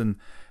Pinkerton.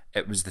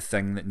 It was the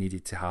thing that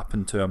needed to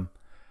happen to him.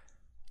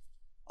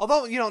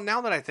 Although,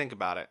 now that I think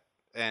about it,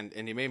 and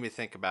you made me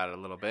think about it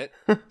a little bit,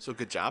 so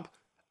good job.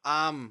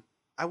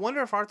 I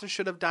wonder if Arthur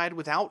should have died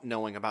without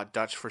knowing about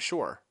Dutch for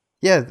sure.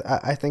 Yeah,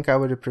 I think I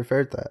would have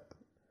preferred that.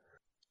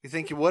 You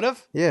think you would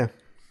have? Yeah.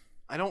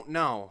 I don't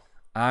know.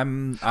 I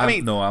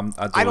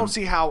don't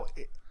see how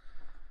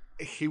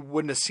he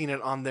wouldn't have seen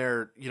it on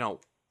their,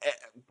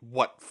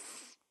 what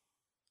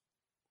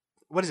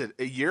is it,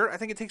 a year I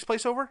think it takes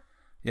place over?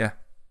 Yeah.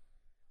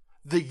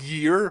 The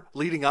year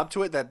leading up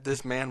to it, that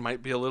this man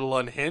might be a little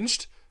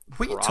unhinged.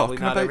 What are you Probably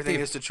talking not about, everything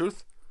Dave? is the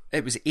truth.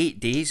 It was 8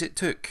 days it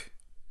took.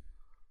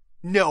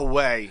 No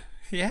way.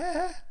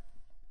 Yeah.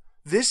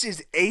 This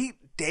is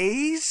 8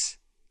 days?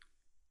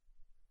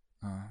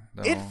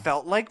 No. It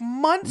felt like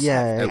months.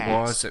 Yeah,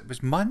 It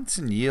was months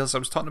and years. I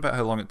was talking about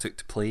how long it took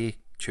to play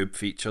Tube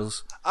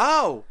Features.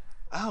 Oh,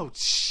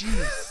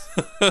 jeez.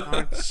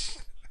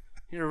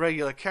 You're a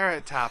regular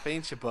Carrot Top,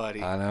 ain't you,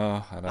 buddy? I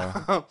know.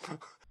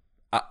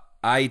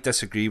 I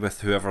disagree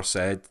with whoever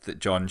said that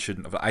John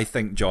shouldn't have. I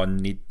think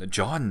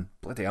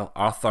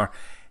Arthur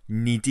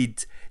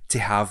needed to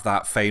have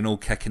that final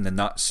kick in the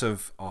nuts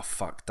of, oh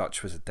fuck,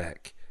 Dutch was a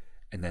dick,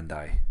 and then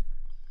die.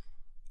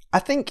 I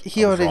think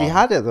he already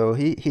had it though.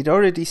 He'd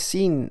already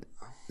seen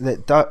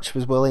that Dutch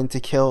was willing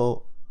to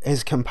kill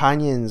his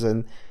companions,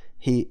 and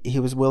he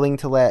was willing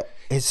to let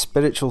his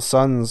spiritual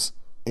sons,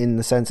 in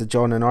the sense of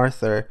Jon and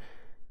Arthur,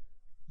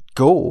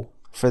 go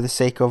for the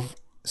sake of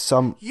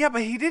some... Yeah,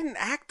 but he didn't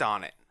act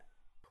on it.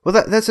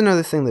 Well, that's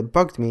another thing that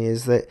bugged me,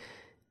 is that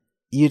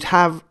you'd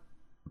have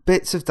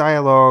bits of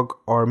dialogue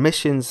or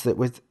missions that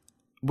would,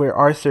 where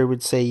Arthur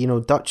would say, you know,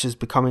 Dutch is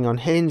becoming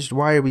unhinged,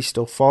 why are we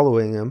still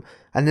following him?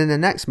 And then the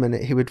next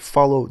minute he would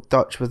follow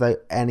Dutch without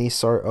any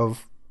sort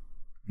of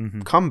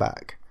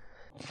comeback.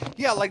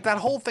 Yeah, like that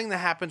whole thing that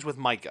happens with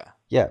Micah.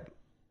 Yeah.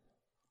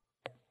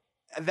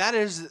 That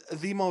is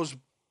the most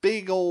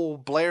big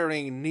old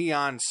blaring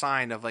neon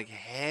sign of like,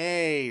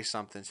 hey,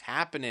 something's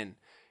happening.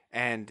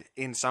 And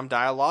in some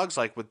dialogues,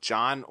 like with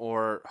Jon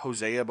or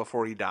Hosea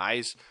before he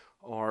dies,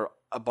 or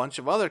a bunch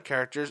of other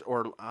characters,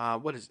 or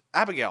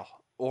Abigail,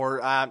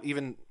 or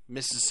even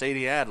Mrs.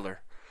 Sadie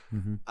Adler.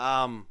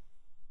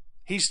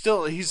 He's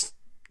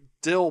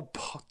still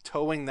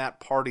towing that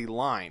party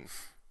line,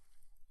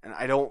 and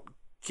I don't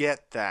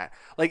get that.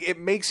 Like, it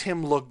makes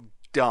him look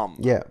dumb.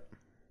 Yeah.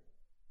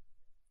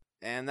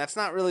 And that's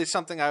not really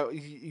something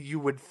you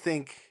would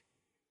think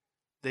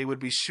they would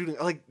be shooting.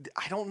 Like,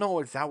 I don't know,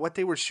 is that what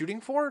they were shooting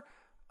for?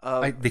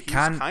 He's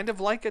kind of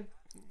like a...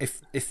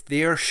 If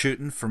they're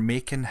shooting for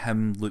making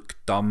him look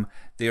dumb,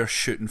 they're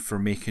shooting for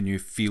making you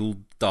feel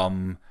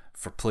dumb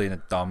for playing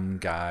a dumb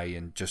guy,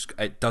 and just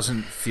it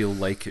doesn't feel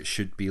like it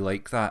should be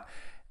like that.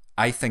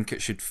 I think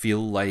it should feel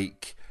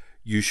like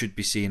you should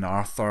be seeing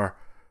Arthur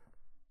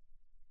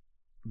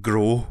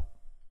grow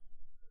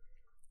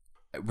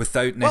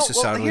without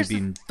necessarily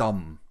being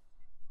dumb.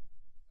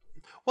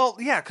 Well,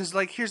 yeah, because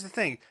like here's the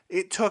thing: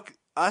 it took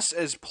us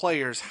as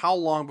players how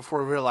long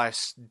before we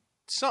realized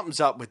something's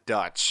up with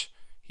Dutch?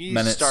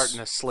 He's starting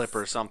to slip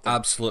or something.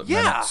 Absolute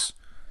minutes.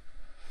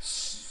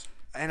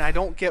 And I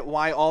don't get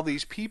why all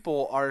these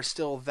people are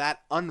still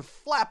that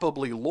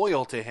unflappably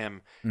loyal to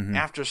him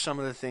after some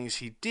of the things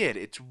he did.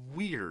 It's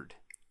weird.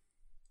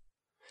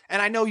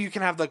 And I know you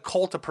can have the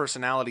cult of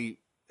personality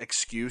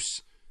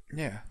excuse.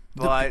 Yeah.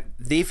 But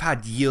they've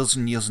had years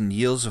and years and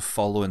years of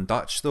following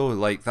Dutch, though.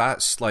 Like,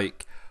 that's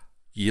like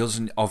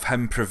years of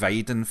him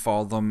providing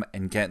for them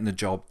and getting the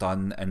job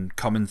done and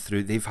coming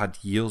through. They've had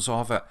years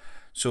of it.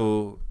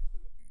 So...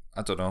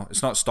 I don't know.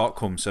 It's not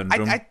Stockholm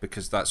Syndrome,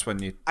 because that's when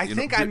you... I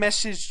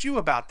messaged you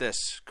about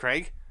this,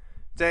 Craig,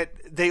 that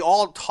they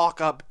all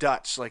talk up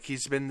Dutch. Like,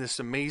 he's been this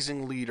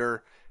amazing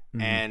leader,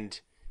 and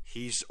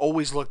he's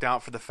always looked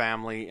out for the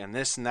family, and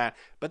this and that.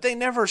 But they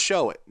never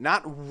show it.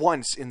 Not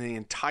once in the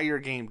entire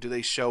game do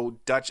they show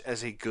Dutch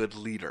as a good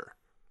leader.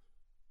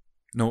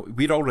 No,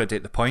 we're already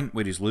at the point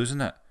where he's losing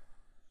it.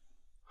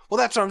 Well,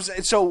 that's what I'm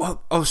saying.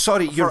 So,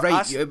 sorry, you're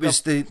right. It was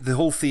the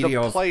whole theory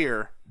of...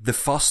 player... The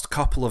first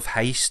couple of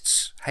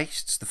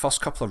heists, the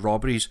first couple of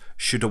robberies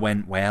should have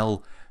went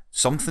well.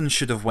 Something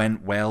should have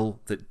went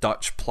well that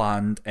Dutch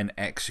planned and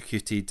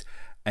executed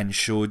and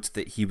showed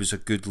that he was a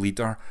good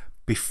leader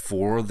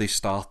before they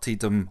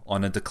started him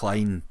on a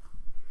decline.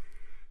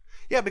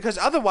 Yeah, because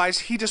otherwise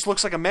he just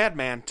looks like a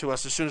madman to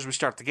us as soon as we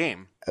start the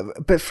game.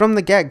 But from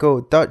the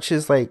get-go, Dutch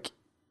is like,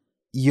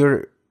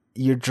 you're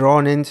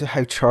drawn into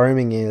how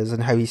charming he is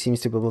and how he seems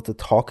to be able to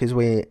talk his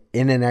way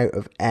in and out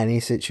of any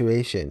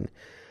situation.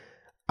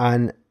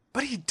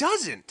 But he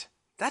doesn't.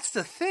 That's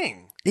the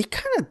thing. He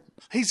kind of...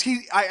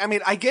 I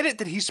mean, I get it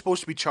that he's supposed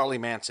to be Charlie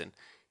Manson.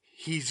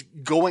 He's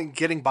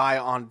getting by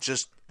on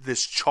just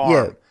this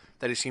charm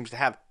that he seems to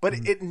have.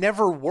 But it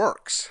never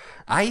works.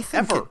 I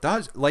think it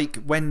does.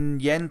 Like, when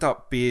you end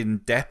up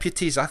being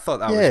deputies, I thought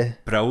that was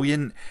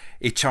brilliant.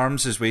 He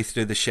charms his way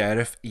through the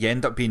sheriff. You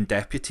end up being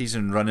deputies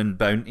and running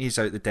bounties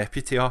out the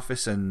deputy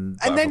office. And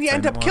then you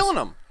end up killing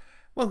them.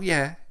 Well,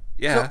 yeah.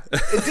 So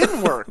it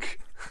didn't work.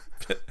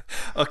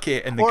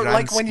 Okay, in the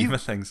grand scheme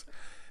of things.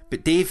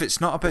 But Dave,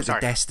 it's not about the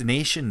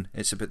destination,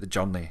 it's about the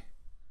journey.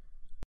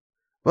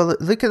 Well,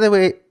 look at the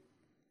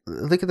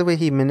way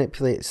he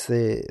manipulates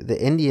the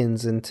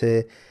Indians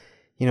into,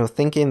 you know,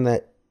 thinking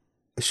that,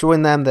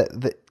 showing them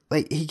that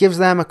like, he gives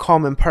them a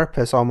common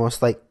purpose,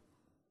 almost like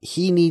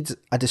he needs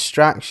a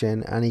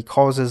distraction, and he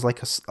causes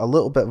like a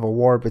little bit of a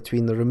war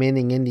between the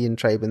remaining Indian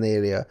tribe in the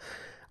area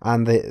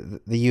and the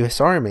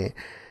US Army.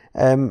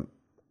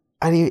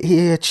 And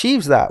he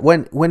achieves that.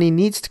 When he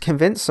needs to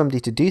convince somebody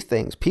to do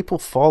things, people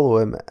follow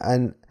him.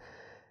 And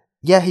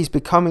yeah, he's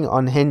becoming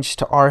unhinged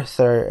to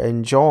Arthur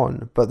and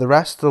Jon, but the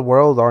rest of the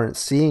world aren't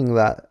seeing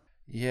that.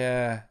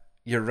 Yeah,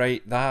 you're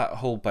right. That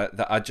whole bit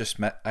that I just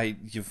met,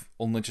 you've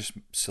only just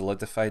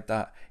solidified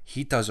that.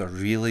 He does a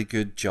really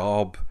good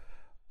job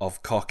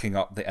of cocking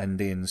up the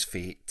Indians'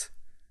 fate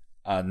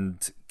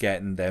and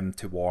getting them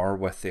to war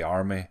with the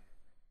army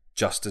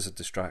just as a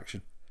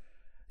distraction.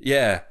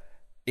 Yeah.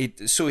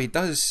 So he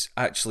does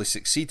actually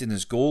succeed in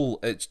his goal.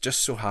 It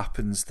just so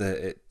happens that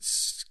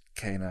it's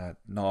kind of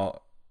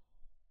not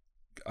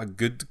a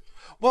good...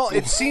 Well,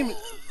 it seemed...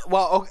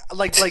 Well,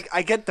 like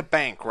I get the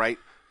bank, right?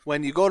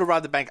 When you go to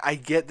rob the bank, I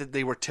get that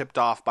they were tipped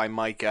off by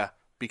Micah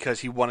because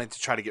he wanted to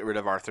try to get rid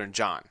of Arthur and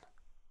Jon.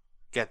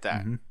 Get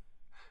that.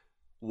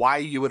 Why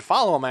you would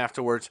follow him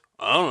afterwards,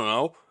 I don't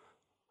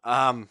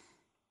know.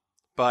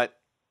 But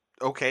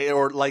okay,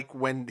 or like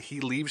when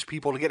he leaves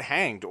people to get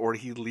hanged, or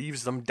he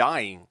leaves them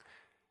dying.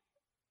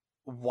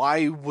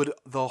 Why would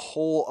the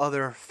whole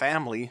other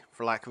family,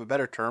 for lack of a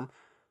better term,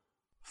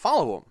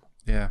 follow him?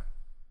 Yeah.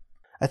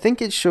 I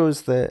think it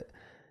shows that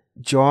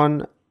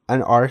Jon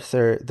and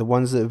Arthur, the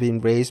ones that have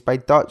been raised by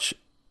Dutch,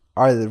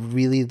 are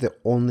really the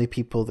only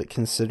people that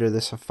consider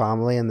this a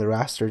family, and the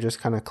rest are just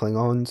kind of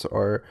Klingons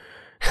or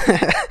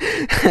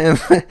they're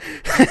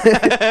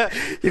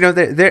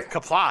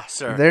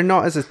Kaplass, or they're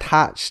not as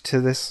attached to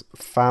this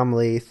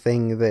family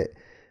thing that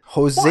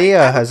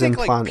Hosea has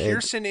implanted. Like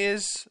Pearson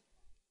is,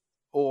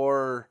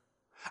 or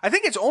I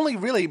think it's only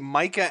really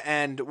Micah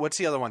and what's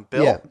the other one?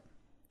 Bill? Yeah.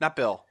 Not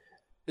Bill.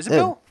 Is it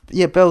Bill?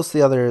 Yeah, Bill's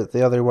the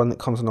other one that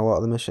comes on a lot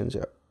of the missions.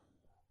 Yeah,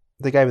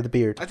 the guy with the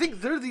beard. I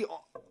think they're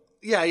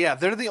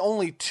they're the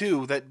only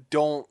two that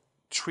don't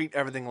treat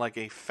everything like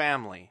a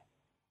family.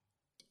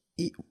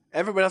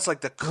 Everybody else,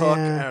 like the cook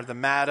or the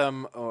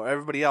madam or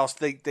everybody else,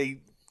 they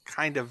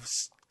kind of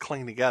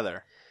cling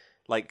together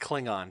like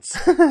Klingons.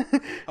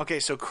 Okay,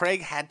 so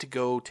Craig had to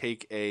go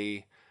take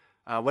a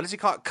what does he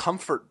call it?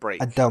 Comfort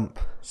break. A dump.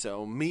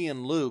 So me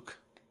and Luke,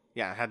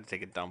 I had to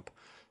take a dump.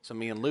 So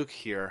me and Luke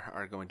here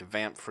are going to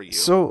vamp for you.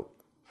 So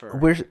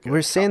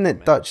we're saying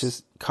that Dutch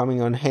is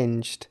coming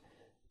unhinged,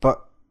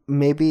 but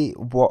maybe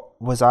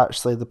what was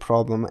actually the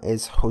problem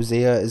is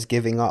Hosea is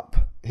giving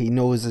up. He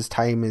knows his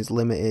time is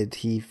limited.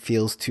 He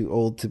feels too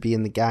old to be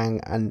in the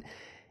gang, and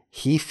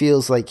he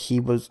feels like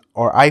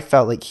I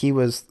felt like he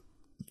was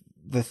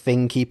the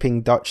thing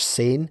keeping Dutch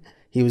sane.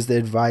 He was the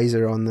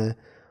advisor in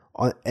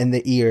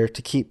the ear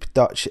to keep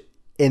Dutch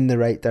in the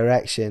right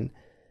direction.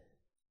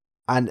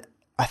 And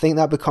I think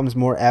that becomes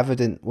more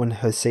evident when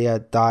Hosea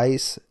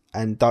dies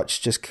and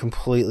Dutch just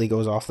completely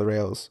goes off the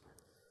rails.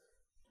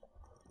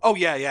 Oh,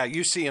 yeah.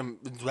 You see him,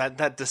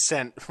 that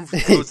descent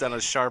goes on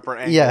a sharper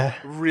angle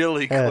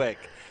really quick.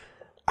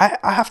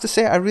 I have to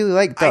say, I really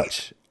like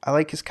Dutch. I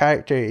like his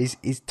character.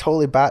 He's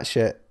totally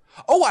batshit.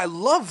 Oh, I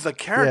love the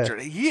character.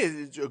 Yeah. He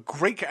is a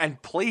great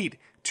and played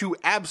to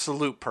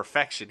absolute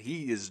perfection.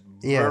 He is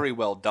very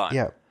well done.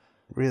 Yeah,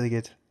 really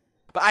good.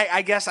 But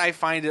I guess I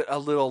find it a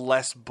little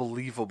less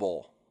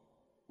believable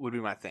would be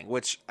my thing,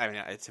 which, I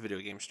mean, it's a video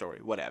game story.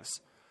 Whatevs.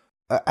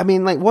 I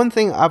mean, like, one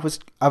thing I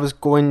was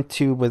going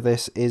to with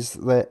this is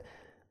that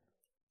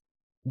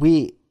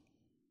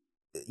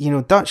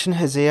Dutch and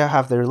Hosea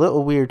have their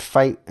little weird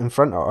fight in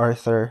front of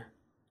Arthur,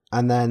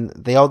 and then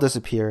they all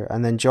disappear,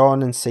 and then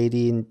Jon and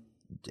Sadie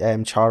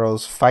and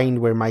Charles find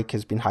where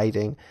Micah's been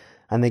hiding,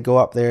 and they go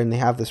up there and they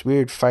have this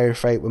weird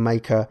firefight with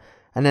Micah,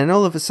 and then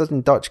all of a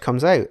sudden Dutch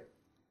comes out,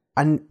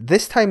 and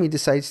this time he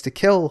decides to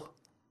kill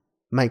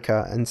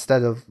Micah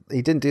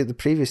he didn't do it the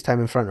previous time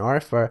in front of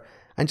Arthur,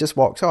 and just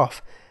walks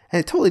off. And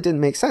it totally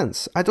didn't make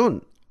sense. I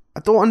don't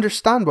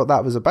understand what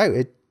that was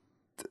about.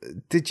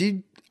 Did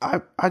you?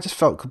 I just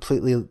felt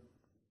completely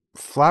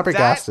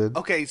flabbergasted.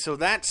 Okay, so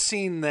that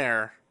scene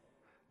there,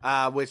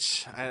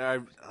 which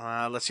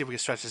let's see if we can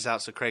stretch this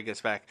out so Craig gets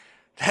back.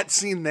 That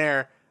scene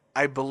there,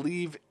 I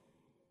believe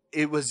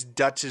it was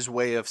Dutch's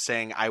way of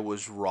saying I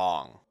was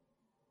wrong.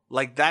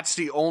 Like, that's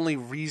the only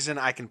reason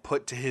I can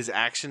put to his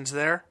actions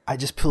there. I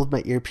just pulled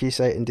my earpiece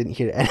out and didn't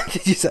hear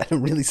anything you said.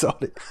 I'm really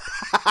sorry.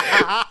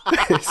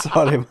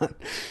 Sorry, man.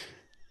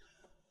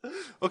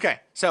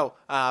 Okay, so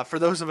for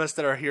those of us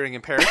that are hearing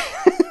impaired,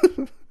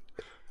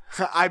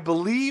 I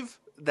believe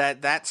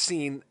that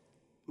scene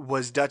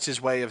was Dutch's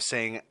way of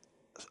saying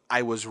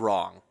I was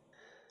wrong.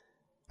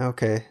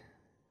 Okay.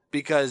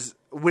 Because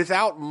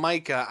without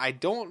Micah, I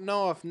don't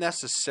know if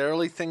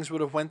necessarily things would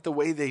have went the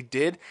way they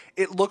did.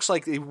 It looks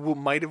like they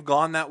might have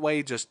gone that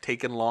way, just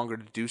taken longer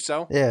to do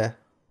so. Yeah.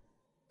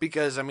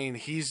 Because, I mean,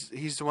 he's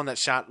the one that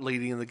shot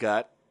Lady in the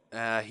gut.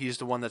 He's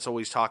the one that's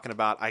always talking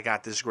about, I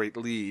got this great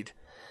lead.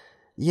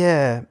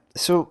 Yeah.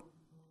 So,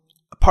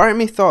 part of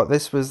me thought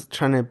this was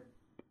trying to...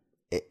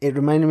 It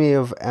reminded me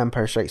of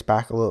Empire Strikes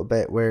Back a little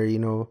bit, where,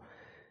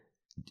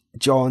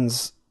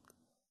 Jon's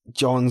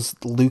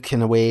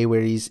looking away,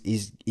 where he's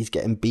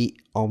getting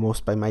beat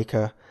almost by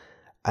Micah,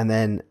 and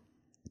then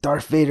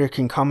Darth Vader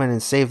can come in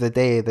and save the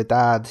day, the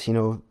dad,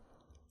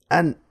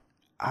 and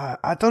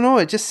I don't know,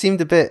 it just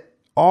seemed a bit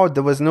odd.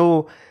 There was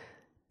no...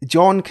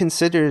 Jon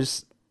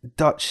considers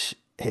Dutch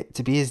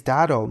to be his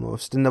dad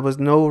almost, and there was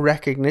no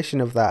recognition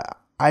of that.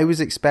 I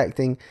was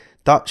expecting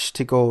Dutch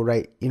to go,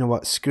 right, you know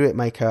what, screw it,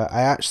 Micah,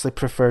 I actually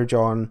prefer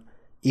Jon,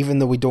 even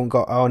though we don't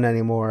got on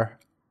anymore.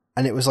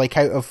 And it was like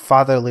out of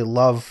fatherly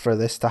love for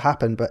this to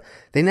happen, but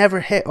they never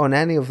hit on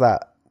any of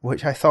that,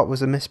 which I thought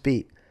was a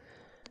misbeat.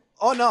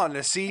 Oh, no,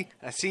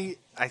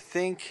 I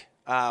think,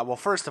 well,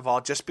 first of all,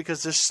 just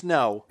because there's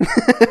snow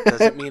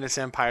doesn't mean it's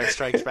Empire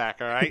Strikes Back,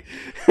 all right?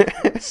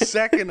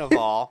 Second of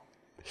all,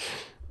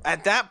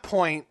 at that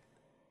point,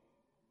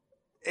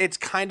 it's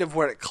kind of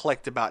where it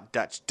clicked about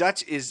Dutch.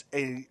 Dutch is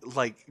a,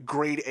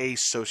 grade A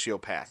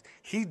sociopath.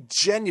 He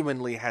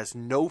genuinely has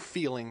no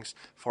feelings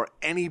for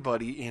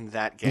anybody in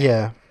that game.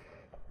 Yeah.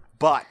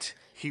 But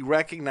he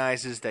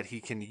recognizes that he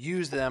can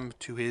use them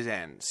to his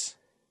ends.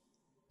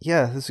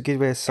 Yeah, that's a good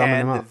way of summing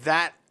him up.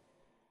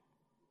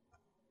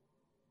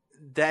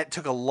 that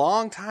took a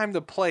long time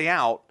to play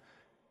out,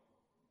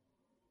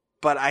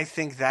 but I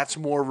think that's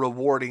more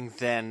rewarding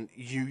than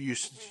you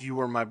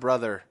were my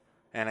brother,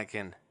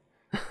 Anakin.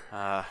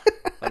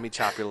 Let me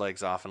chop your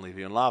legs off and leave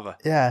you in lava.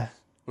 Yeah.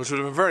 Which would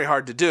have been very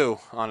hard to do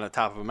on the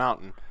top of a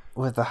mountain.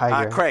 With the high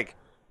ground. Craig.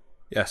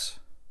 Yes.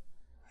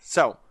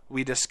 So,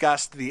 we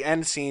discussed the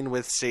end scene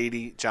with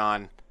Sadie,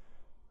 John,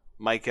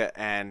 Micah,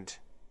 and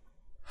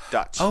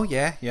Dutch. Oh,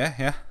 yeah.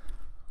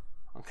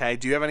 Okay,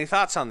 do you have any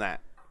thoughts on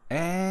that?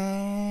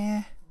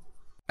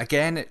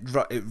 Again,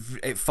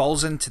 it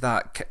falls into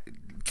that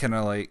kind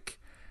of like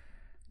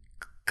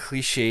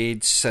cliched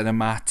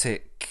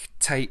cinematic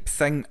type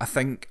thing. I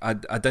think I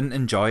didn't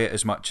enjoy it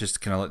as much as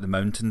kind of like the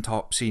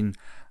mountaintop scene,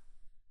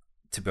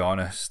 to be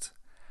honest.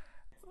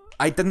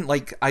 I didn't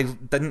like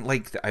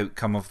the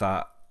outcome of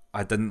that.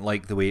 I didn't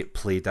like the way it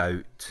played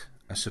out,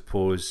 I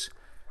suppose.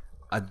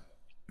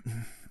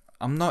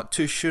 I'm not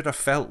too sure. I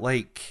felt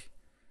like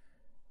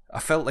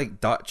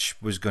Dutch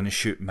was going to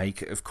shoot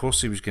Micah. Of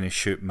course he was going to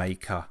shoot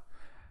Micah.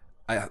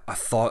 I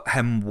thought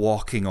him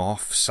walking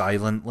off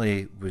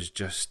silently was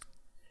just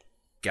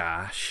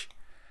gash.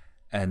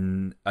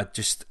 And I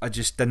just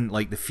didn't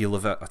like the feel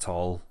of it at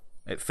all.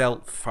 It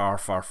felt far,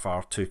 far,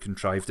 far too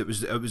contrived. It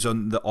was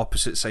on the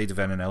opposite side of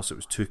anything else. It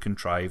was too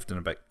contrived and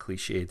a bit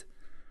cliched.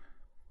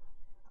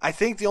 I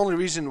think the only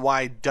reason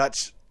why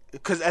Dutch,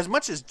 because as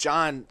much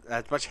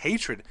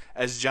hatred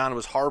as John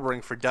was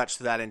harboring for Dutch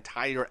through that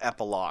entire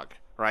epilogue,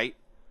 right?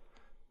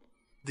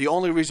 The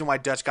only reason why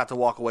Dutch got to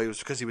walk away was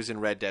because he was in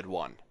Red Dead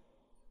 1.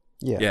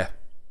 Yeah.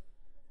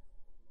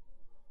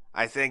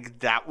 I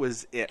think that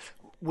was it.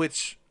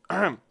 Which,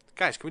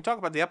 guys, can we talk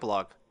about the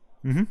epilogue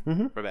for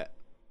a bit?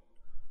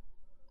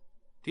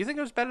 Do you think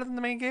it was better than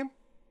the main game?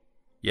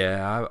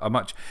 Yeah, I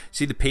much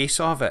see the pace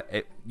of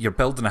it. You're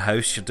building a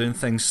house, you're doing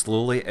things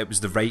slowly. It was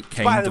the right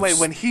kind. By the way,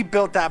 when he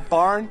built that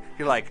barn,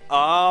 you're like,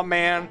 "Oh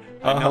man,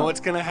 I know what's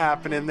gonna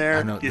happen in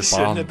there. You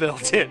shouldn't have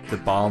built it." The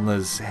barn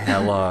is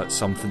hella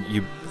something.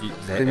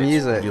 The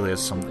music really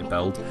is something to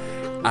build.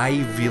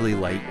 I really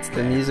liked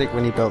the music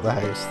when he built the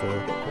house, though.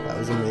 That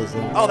was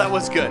amazing. Oh, that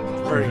was good.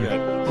 Very good.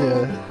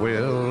 Yeah.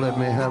 Well, let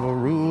me have a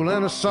rule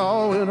and a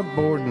saw and a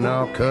board and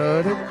I'll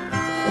cut it.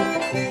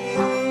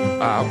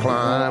 I'll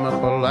climb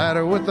up a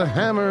ladder with a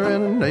hammer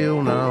and a nail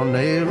and I'll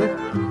nail it.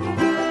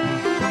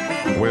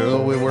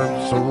 Well, we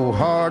worked so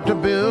hard to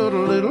build a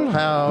little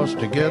house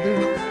together.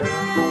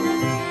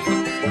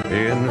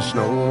 In the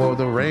snow or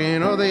the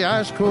rain or the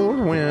ice cold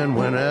wind,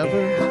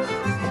 whenever.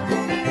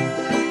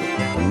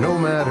 No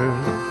matter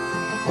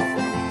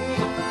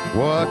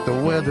what the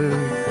weather,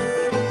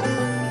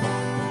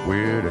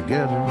 we're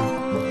together.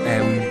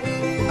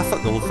 I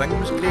thought the whole thing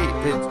was great.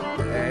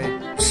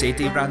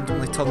 Sadie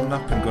randomly turning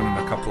up and going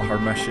on a couple of her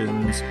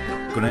missions,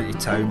 going into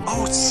town.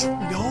 Oh,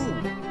 no.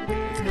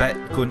 The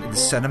bit going to the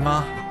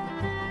cinema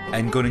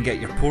and going and get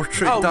your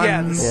portrait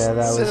done. Yeah,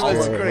 that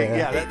was great.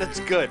 Yeah, that's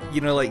good.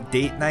 You know, like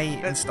date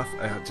night and stuff.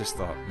 I just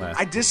thought, man.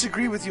 I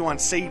disagree with you on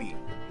Sadie,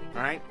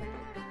 all right?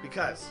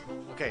 Because,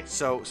 okay,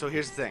 so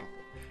here's the thing.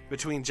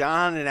 Between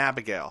John and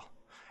Abigail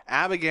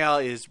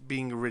is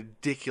being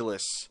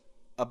ridiculous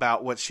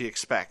about what she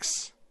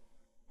expects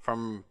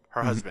from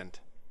her husband,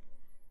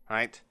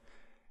 right?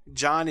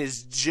 John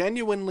is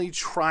genuinely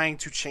trying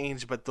to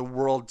change, but the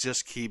world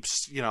just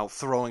keeps,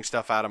 throwing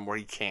stuff at him where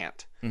he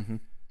can't. Mm-hmm.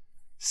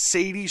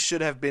 Sadie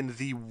should have been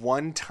the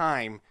one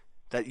time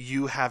that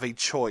you have a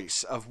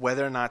choice of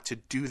whether or not to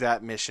do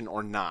that mission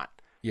or not.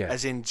 Yeah.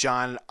 As in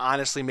John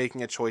honestly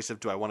making a choice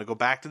of, do I want to go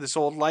back to this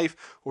old life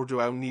or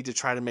do I need to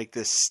try to make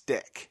this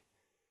stick?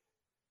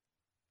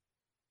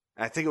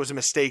 And I think it was a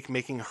mistake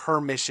making her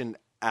mission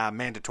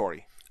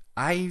mandatory.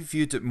 I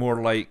viewed it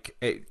more like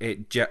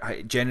it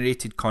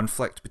generated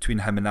conflict between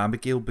him and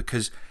Abigail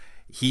because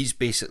he's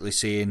basically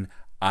saying,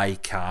 I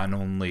can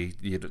only,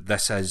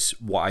 this is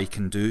what I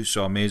can do,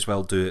 so I may as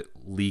well do it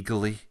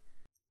legally.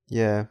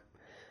 Yeah.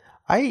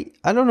 I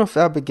don't know if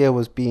Abigail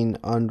was being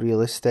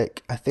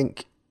unrealistic. I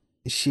think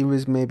she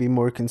was maybe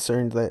more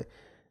concerned that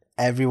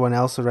everyone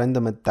else around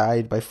him had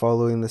died by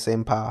following the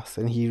same path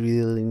and he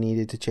really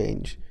needed to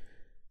change.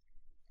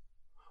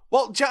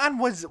 Well, John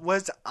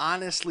was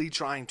honestly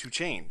trying to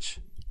change.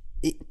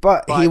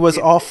 But he was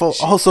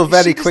also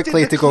very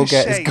quickly to go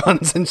get his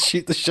guns and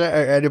shoot the shit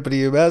out of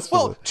anybody who messed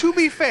with him. Well, to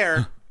be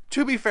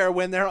fair,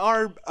 when there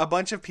are a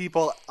bunch of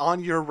people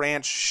on your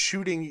ranch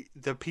shooting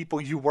the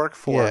people you work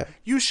for,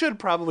 you should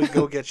probably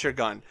go get your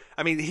gun.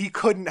 I mean, he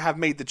couldn't have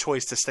made the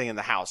choice to stay in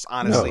the house.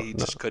 Honestly, he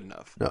just couldn't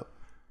have. No.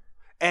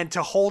 And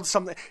to hold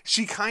something,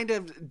 she kind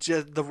of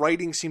just, the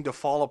writing seemed to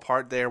fall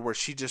apart there where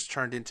she just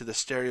turned into the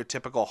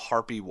stereotypical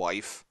harpy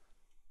wife.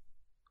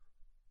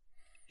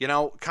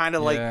 Kind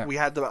of like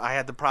I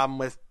had the problem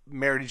with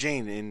Mary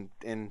Jane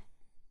in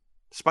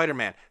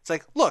Spider-Man. It's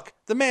like, look,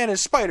 the man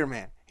is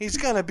Spider-Man. He's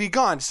going to be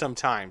gone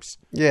sometimes.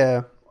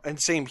 Yeah. And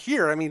same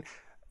here. I mean,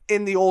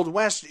 in the Old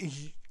West,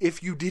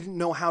 if you didn't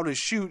know how to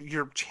shoot,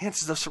 your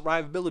chances of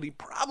survivability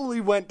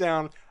probably went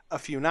down a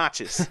few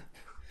notches.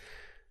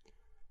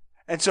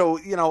 And so,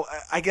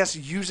 I guess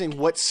using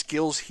what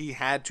skills he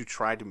had to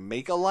try to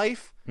make a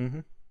life,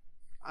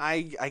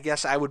 I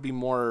guess I would be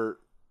more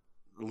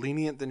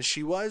lenient than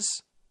she was.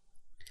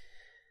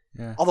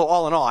 Yeah. Although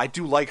all in all, I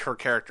do like her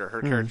character.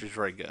 Her character is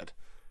very good.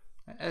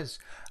 It is.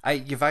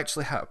 You've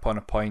actually hit upon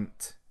a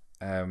point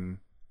that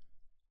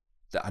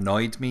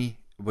annoyed me,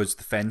 was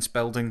the fence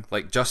building.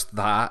 Like, just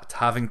that,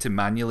 having to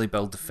manually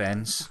build the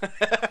fence.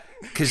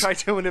 Try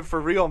doing it for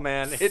real,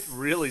 man. It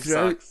really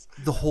sucks.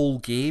 The whole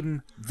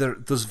game,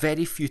 there's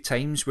very few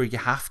times where you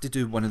have to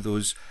do one of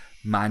those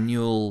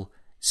manual,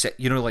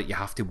 like you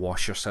have to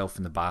wash yourself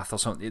in the bath or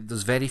something.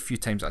 There's very few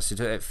times I said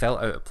it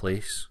felt out of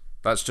place.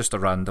 That's just a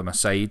random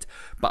aside.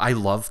 But I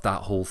loved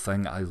that whole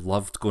thing. I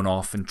loved going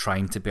off and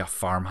trying to be a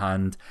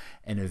farmhand,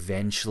 and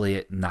eventually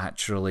it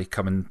naturally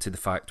coming to the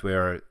fact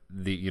where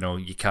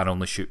you can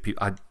only shoot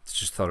people. I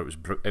just thought it was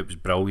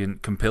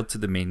brilliant compared to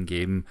the main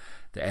game.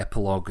 The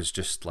epilogue is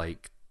just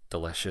like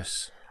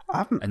delicious,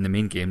 and the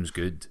main game's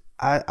good.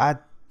 I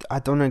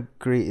don't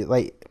agree.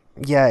 Like,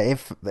 yeah,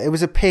 if it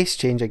was a pace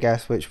change, I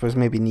guess, which was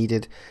maybe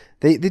needed.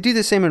 They do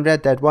the same in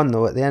Red Dead 1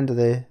 though. At the end of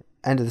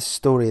the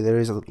story, there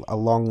is a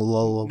long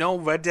lull. No,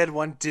 Red Dead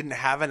 1 didn't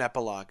have an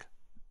epilogue.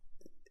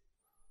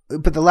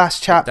 But the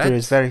last chapter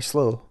is very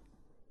slow.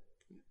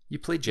 You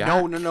play Jack? No.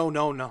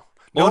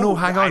 Oh no,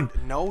 hang on.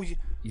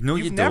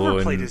 You've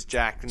never played as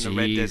Jack in the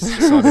Red Dead.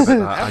 Sorry about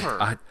that.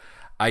 Ever.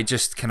 I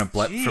just kind of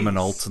blipped from an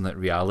alternate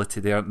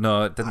reality there.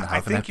 No, it didn't have an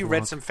epilogue. I think you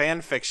read some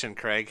fan fiction,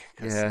 Craig,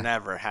 because it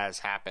never has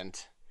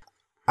happened.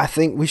 I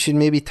think we should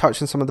maybe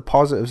touch on some of the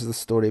positives of the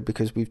story,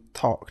 because we've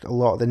talked a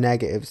lot of the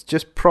negatives,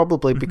 just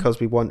probably because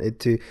we wanted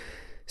to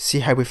see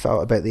how we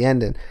felt about the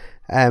ending.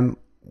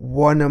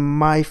 One of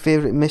my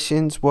favourite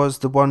missions was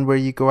the one where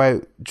you go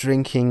out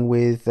drinking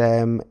with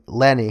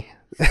Lenny.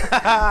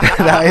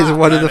 That is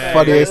one of the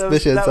funniest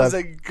missions. That was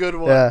a good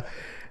one.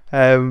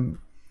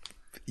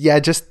 Yeah,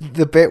 just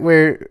the bit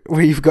where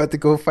you've got to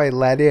go find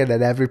Lenny, and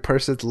then every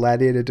person's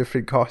Lenny in a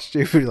different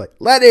costume. You're like,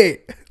 Lenny!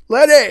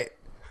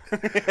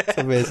 It's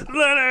amazing.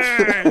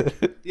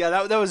 Yeah,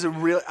 that was a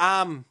real.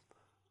 Another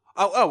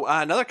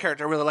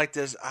character I really liked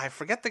is, I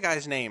forget the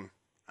guy's name.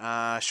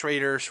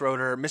 Schroeder,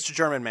 Mr.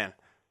 German Man.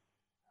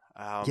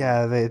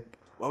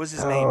 What was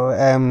his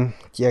name?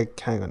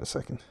 Hang on a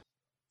second.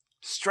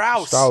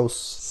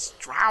 Strauss.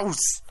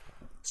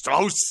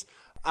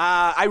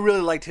 I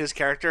really liked his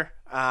character.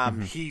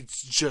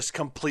 He's just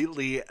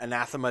completely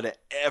anathema to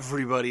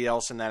everybody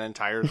else in that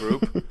entire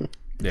group.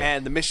 Yeah.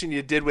 And the mission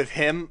you did with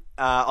him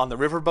on the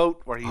riverboat,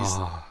 where he's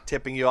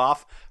tipping you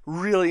off,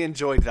 really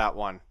enjoyed that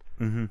one.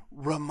 Mm-hmm.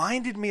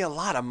 Reminded me a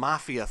lot of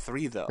Mafia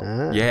 3,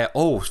 though. Yeah,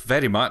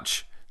 very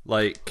much.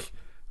 Like,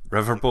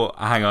 riverboat,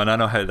 hang on, I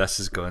know how this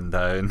is going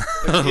down.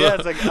 Yeah,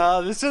 it's like,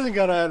 this isn't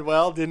going to end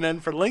well. Didn't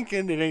end for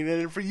Lincoln. It ain't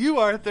ended for you,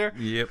 Arthur.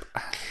 Yep.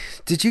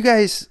 Did you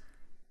guys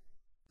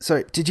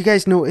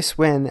notice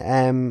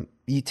when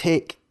you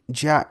take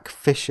Jack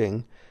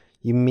fishing,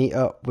 you meet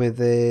up with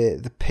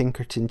the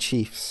Pinkerton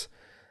Chiefs,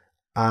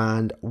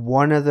 and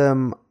one of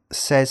them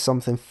says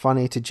something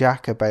funny to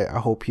Jack about, I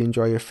hope you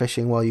enjoy your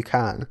fishing while you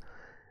can.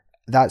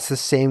 That's the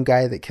same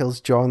guy that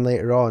kills John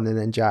later on, and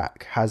then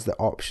Jack has the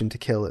option to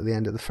kill at the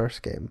end of the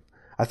first game.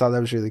 I thought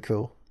that was really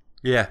cool.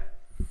 Yeah.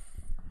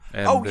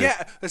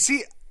 Yeah.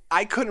 See,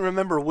 I couldn't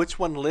remember which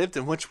one lived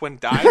and which one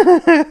died.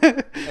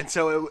 And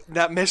so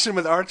that mission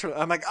with Arthur,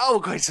 I'm like, oh,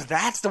 great, so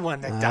that's the one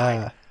that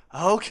died.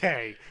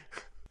 Okay.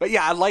 But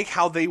yeah, I like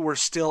how they were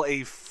still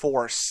a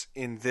force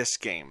in this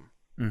game.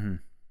 Mm-hmm.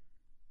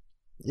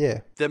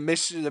 Yeah. The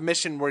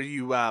mission where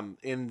you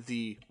in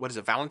the, what is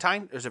it,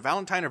 Valentine? Is it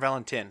Valentine or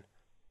Valentin?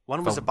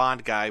 One was a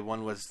Bond guy,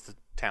 one was the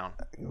town.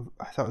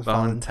 I thought it was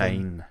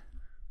Valentine.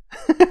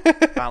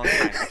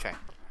 Valentine, okay.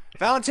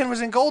 Valentin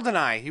was in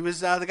GoldenEye. He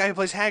was the guy who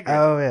plays Hagrid.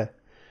 Oh, yeah.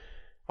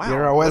 Wow.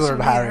 You're a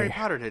wizard, Harry. Harry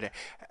Potter today.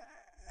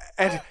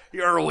 And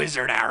you're a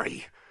wizard,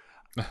 Harry.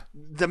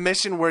 The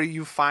mission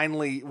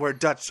where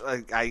Dutch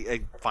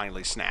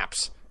finally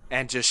snaps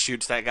and just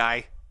shoots that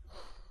guy.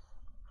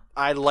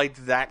 I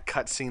liked that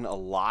cutscene a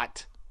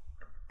lot,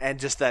 and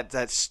just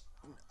that's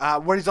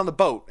where he's on the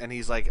boat and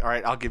he's like, "All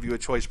right, I'll give you a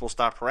choice. We'll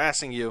stop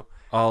harassing you."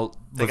 Oh,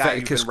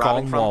 Leviticus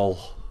Cornwall.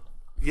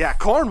 Yeah,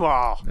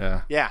 Cornwall.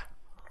 Yeah.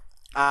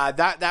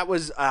 That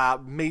was a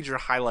major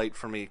highlight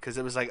for me, because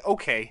it was like,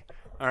 okay,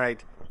 all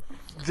right,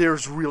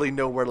 there's really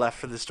nowhere left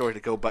for the story to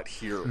go but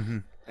here. Mm-hmm.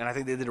 And I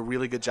think they did a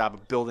really good job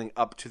of building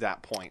up to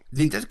that point.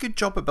 They did a good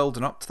job of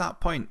building up to that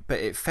point, but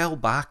it fell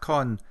back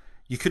on,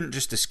 you couldn't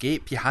just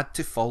escape. You had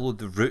to follow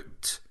the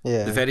route,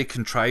 the very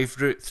contrived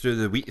route through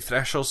the wheat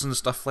threshers and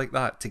stuff like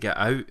that to get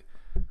out,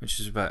 which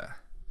is a bit...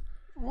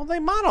 Well, they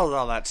modeled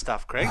all that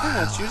stuff, Craig. They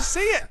want you to see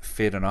it.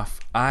 Fair enough.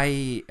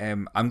 I'm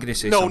going to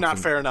say no, something... not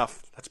fair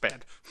enough. That's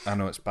bad. I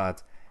know it's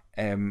bad.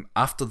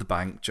 After the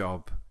bank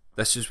job,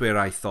 this is where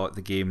I thought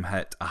the game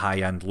hit a high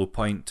and low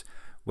point,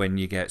 when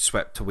you get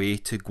swept away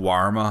to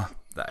Guarma,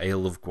 the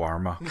Isle of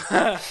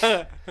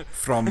Guarma,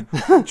 from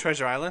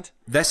Treasure Island.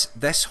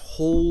 This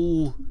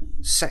whole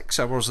 6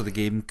 hours of the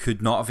game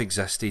could not have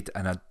existed,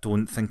 and I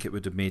don't think it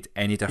would have made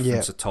any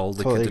difference at all.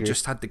 They could have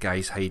just had the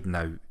guys hiding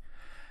out.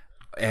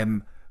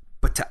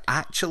 But to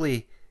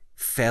actually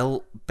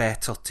felt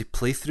better to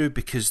play through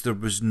because there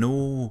was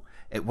no.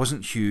 It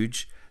wasn't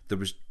huge. There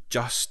was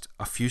just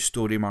a few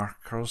story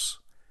markers.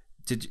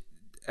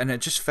 And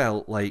it just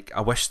felt like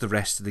I wish the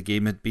rest of the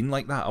game had been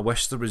like that. I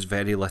wish there was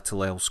very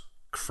little else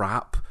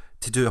crap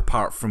to do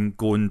apart from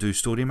go and do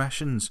story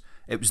missions.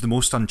 It was the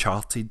most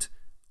Uncharted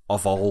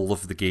of all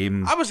of the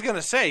game. I was going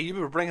to say, you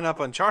were bringing up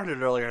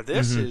Uncharted earlier.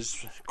 This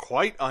is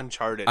quite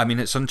Uncharted. I mean,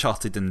 it's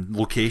Uncharted in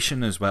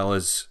location as well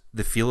as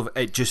the feel of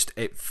it.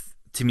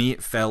 To me,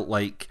 it felt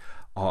like,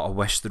 I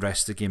wish the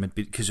rest of the game had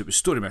been, because it was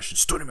story mission,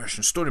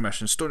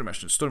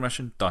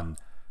 done.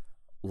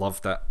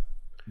 Loved it.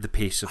 The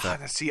pace of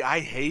it. See, I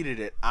hated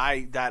it.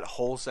 That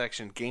whole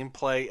section,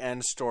 gameplay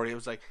and story. It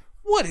was like,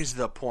 what is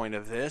the point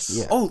of this?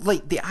 Yeah. Oh,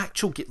 like the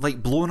actual,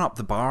 like blowing up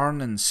the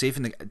barn and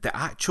saving the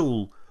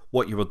actual,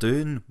 what you were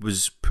doing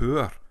was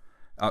poor.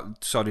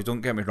 Sorry,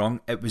 don't get me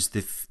wrong. It was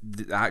the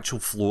actual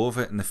flow of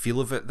it and the feel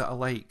of it that I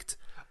liked.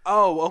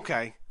 Oh,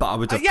 okay. But I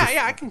would have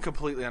I can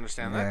completely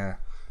understand that. Yeah.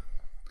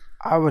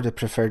 I would have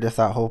preferred if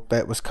that whole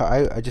bit was cut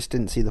out. I just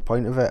didn't see the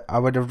point of it. I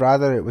would have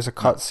rather it was a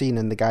cutscene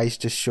and the guys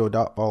just showed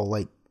up all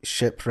like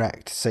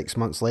shipwrecked 6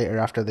 months later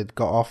after they'd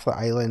got off the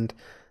island,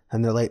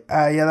 and they're like,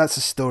 yeah, that's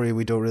a story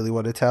we don't really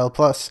want to tell.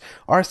 Plus,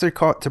 Arthur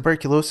caught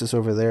tuberculosis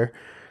over there.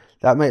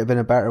 That might have been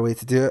a better way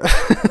to do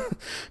it.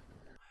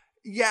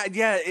 Yeah.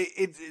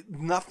 It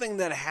nothing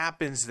that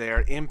happens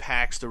there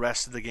impacts the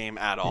rest of the game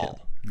at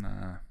all.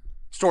 Nah.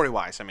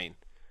 Story-wise, I mean.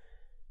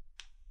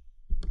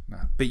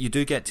 Nah. But you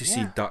do get to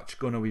see Dutch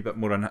going a wee bit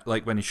more in it,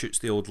 like when he shoots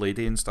the old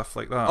lady and stuff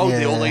like that. Oh, Yeah.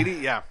 the old lady?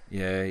 Yeah.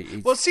 Yeah.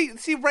 Well,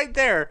 see right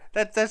there,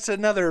 that's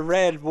another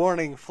red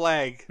warning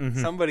flag.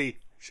 Somebody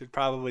should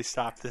probably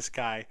stop this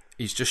guy.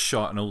 He's just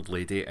shot an old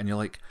lady, and you're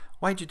like,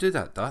 why'd you do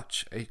that,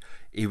 Dutch?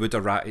 She would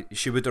have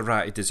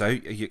ratted us out.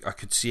 I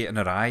could see it in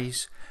her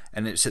eyes,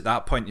 and it's at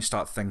that point you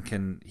start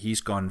thinking he's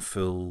gone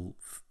full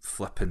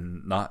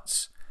flipping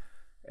nuts.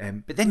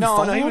 But then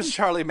No, he was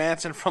Charlie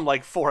Manson from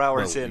like 4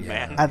 hours in,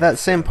 man. At that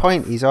same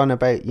point, he's on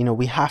about,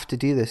 we have to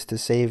do this to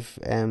save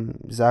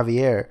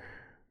Xavier.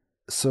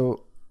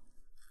 So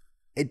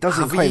it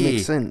doesn't quite make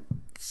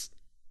sense.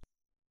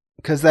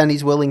 Because then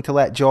he's willing to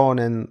let John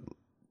and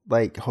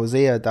like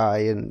Hosea die,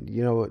 and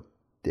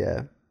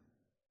yeah.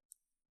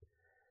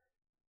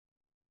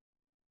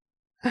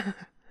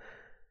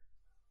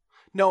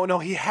 No,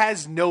 he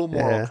has no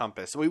moral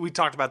compass. We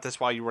talked about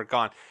this while you were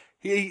gone.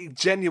 He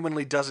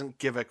genuinely doesn't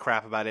give a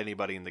crap about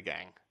anybody in the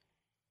gang.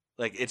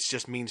 Like, it's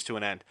just means to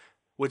an end.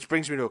 Which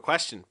brings me to a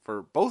question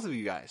for both of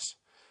you guys.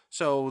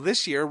 So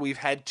this year, we've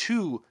had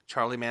 2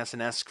 Charlie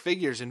Manson-esque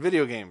figures in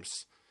video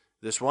games.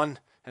 This one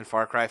and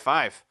Far Cry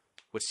 5.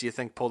 Which do you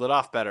think pulled it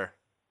off better?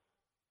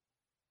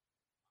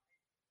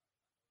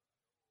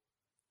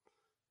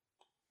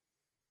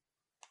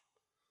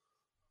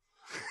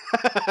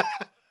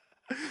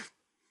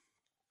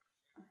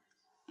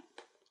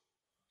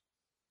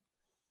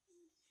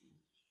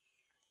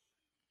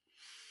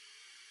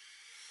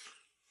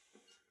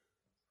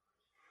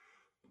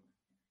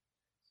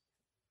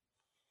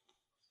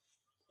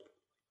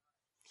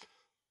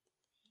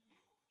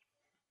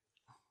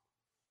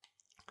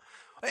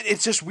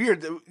 It's just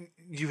weird that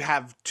you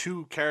have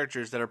 2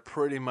 characters that are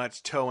pretty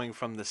much towing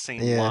from the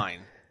same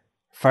line.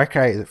 Far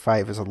Cry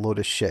 5 is a load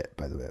of shit,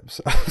 by the way.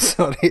 I'm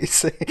sorry to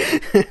say.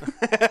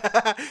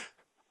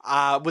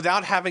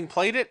 Without having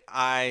played it,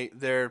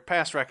 their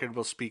past record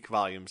will speak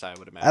volumes, I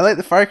would imagine. I like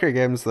the Far Cry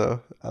games,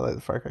 though.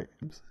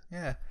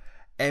 Yeah.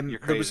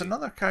 There was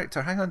another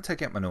character. Hang on to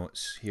get my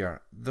notes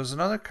here. There's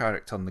another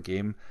character in the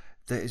game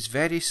that is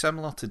very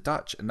similar to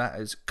Dutch, and that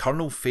is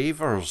Colonel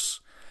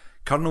Favors.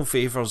 Colonel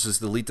Favors is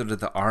the leader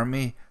of the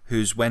army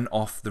who's went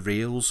off the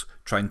rails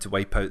trying to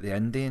wipe out the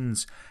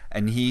Indians,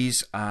 and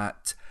he's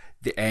at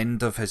the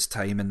end of his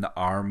time in the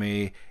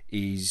army.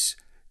 He's,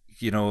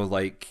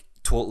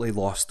 totally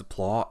lost the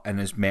plot, and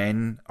his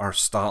men are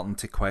starting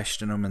to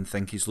question him and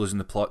think he's losing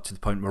the plot to the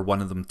point where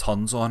one of them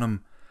turns on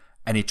him,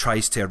 and he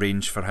tries to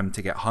arrange for him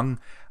to get hung.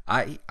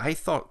 I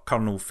thought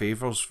Colonel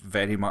Favors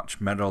very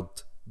much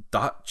mirrored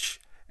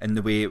Dutch in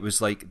the way it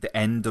was like the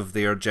end of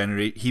their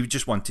generation. He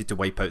just wanted to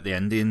wipe out the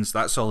Indians.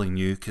 That's all he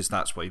knew, because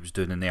that's what he was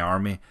doing in the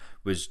army,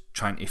 was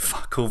trying to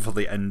fuck over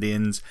the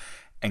Indians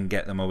and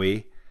get them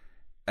away.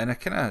 And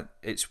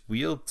it's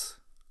weird.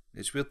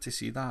 It's weird to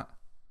see that,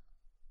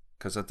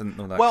 because I didn't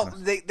know that. Well,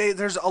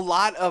 there's a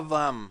lot of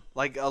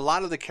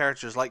the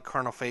characters like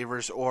Colonel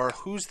Favors, or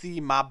who's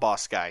the mob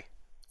boss guy?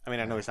 I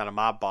mean, I know he's not a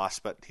mob boss,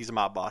 but he's a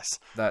mob boss.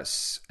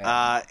 That's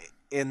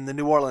in the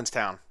New Orleans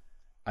town.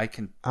 I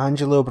can.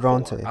 Angelo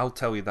Bronte. I'll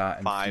tell you that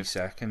in 5 3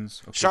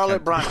 seconds. Okay,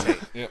 Charlotte Bronte.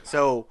 Yep.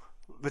 So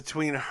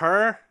between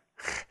her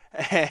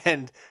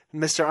and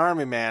Mr.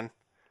 Army Man,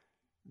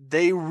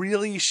 they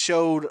really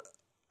showed,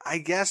 I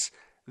guess,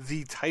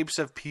 the types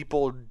of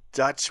people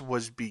Dutch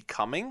was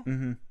becoming.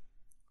 Mm-hmm.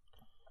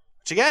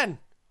 Which again,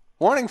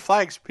 warning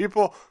flags,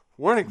 people.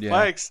 Warning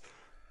flags.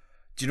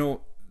 Do you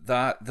know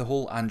that the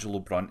whole Angelo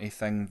Bronte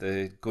thing,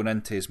 the going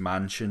into his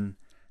mansion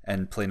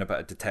and playing a bit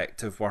of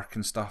detective work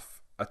and stuff?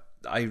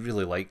 I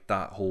really liked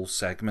that whole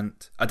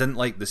segment. I didn't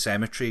like the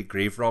cemetery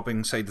grave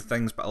robbing side of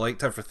things, but I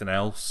liked everything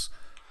else.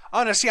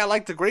 Oh, no, see, I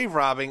like the grave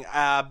robbing.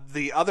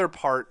 The other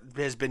part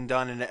has been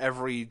done in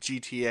every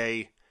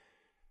GTA,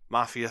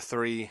 Mafia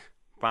 3,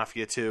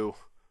 Mafia 2,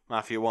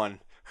 Mafia 1,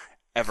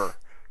 ever.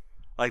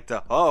 Like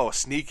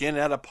sneak in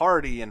at a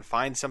party and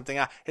find something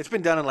out. It's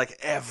been done in like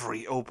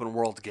every open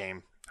world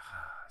game.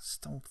 It's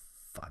still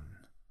fun.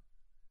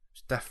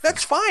 It's different.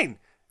 That's fine.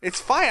 It's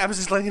fine. I was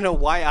just letting you know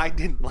why I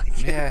didn't like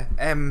it. Yeah,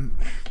 and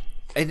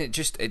it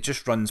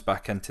just runs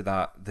back into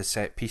the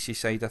set piecey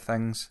side of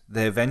things.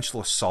 The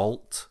eventual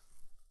assault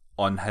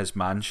on his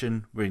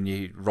mansion when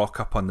you rock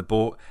up on the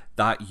boat,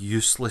 that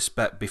useless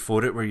bit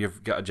before it where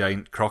you've got a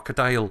giant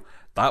crocodile,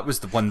 that was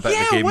the one bit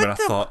of the game where I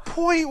thought, what the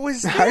point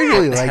was that? I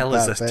really the liked hell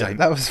is that this bit. giant-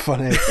 That was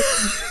funny.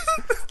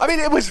 I mean,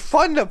 it was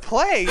fun to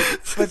play,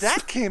 but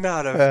that came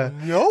out of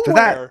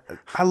nowhere.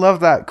 I love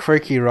that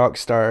quirky rock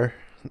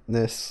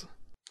star-ness.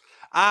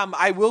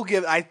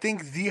 I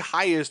think the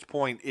highest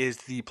point is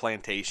the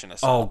plantation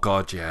assault. oh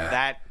god, yeah.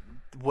 That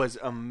was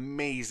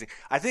amazing.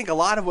 I think a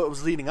lot of what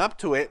was leading up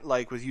to it,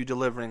 like with you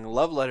delivering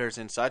love letters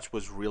and such,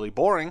 was really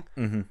boring.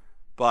 Mm-hmm.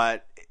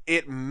 But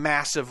it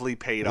massively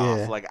paid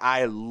off. Like,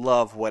 I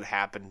love what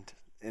happened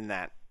in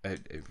that.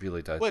 It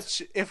really did.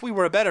 Which, if we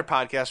were a better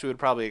podcast, we would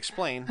probably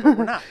explain, but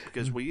we're not,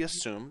 because we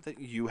assume that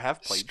you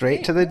have played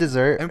Straight to the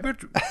dessert. And we're,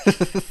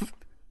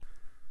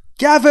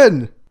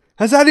 Gavin!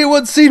 Has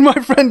anyone seen my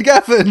friend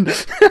Gavin?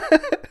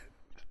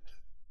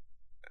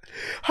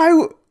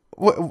 How...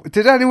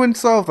 did anyone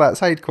solve that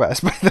side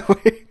quest, by the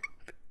way?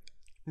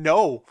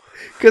 No.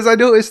 Because I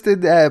noticed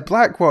in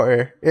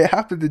Blackwater, it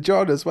happened to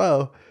John as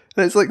well.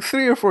 And it's like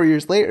 3 or 4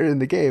 years later in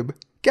the game.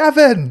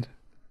 Gavin!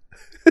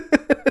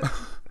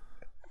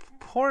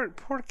 Poor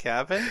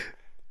Gavin.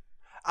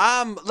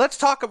 Let's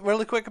talk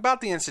really quick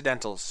about the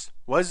incidentals.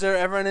 Was there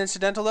ever an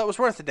incidental that was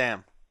worth a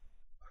damn?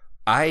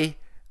 I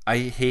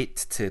hate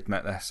to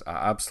admit this. I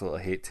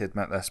absolutely hate to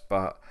admit this,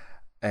 but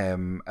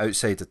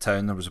outside of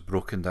town there was a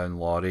broken down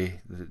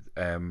lorry,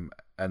 and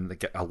a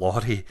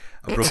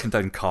broken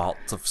down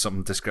cart of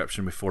some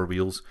description with 4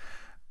 wheels,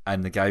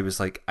 and the guy was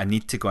like, "I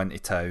need to go into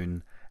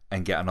town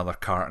and get another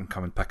cart and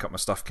come and pick up my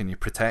stuff. Can you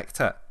protect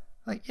it?"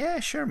 Like, yeah,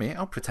 sure, mate,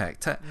 I'll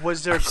protect it.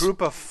 Was there a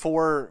group of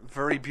 4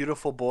 very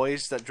beautiful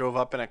boys that drove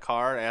up in a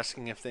car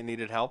asking if they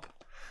needed help?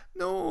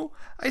 No,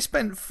 I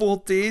spent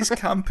 4 days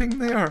camping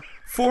there.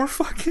 4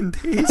 fucking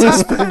days I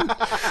spent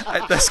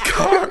at this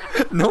car.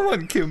 No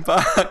one came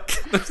back.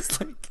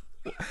 It's like,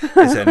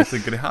 is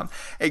anything going to happen?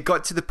 It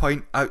got to the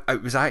point, I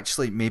was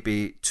actually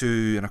maybe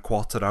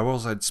 2.25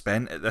 hours I'd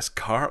spent at this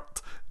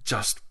cart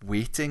just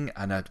waiting,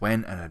 and I'd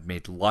went and I'd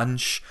made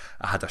lunch,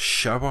 I had a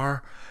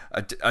shower,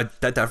 I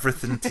did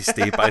everything to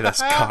stay by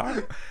this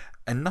car,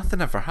 and nothing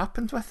ever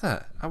happened with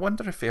it. I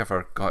wonder if he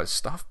ever got his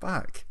stuff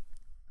back.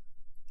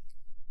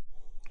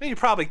 You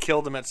probably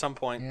killed him at some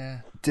point.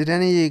 Yeah. Did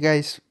any of you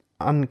guys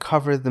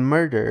uncover the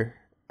murder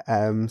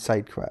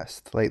side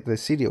quest? Like the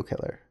serial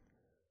killer?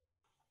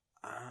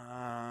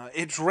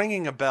 It's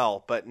ringing a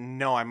bell, but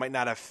no, I might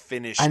not have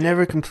finished I it.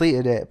 never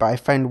completed it, but I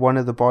found one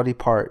of the body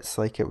parts,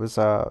 like it was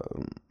a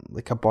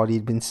body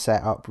had been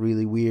set up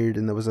really weird,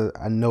 and there was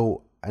a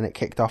note, and it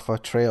kicked off a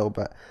trail,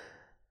 but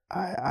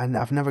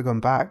I've never gone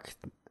back.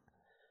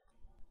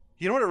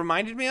 You know what it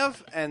reminded me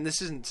of? And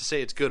this isn't to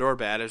say it's good or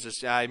bad. It's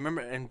just, I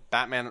remember in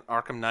Batman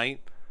Arkham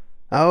Knight,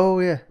 Oh,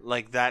 yeah.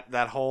 like that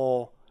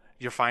whole,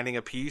 you're finding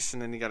a piece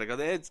and then you gotta go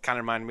there. It kind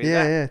of reminded me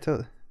Yeah, of that. yeah,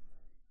 totally.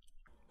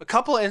 A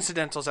couple of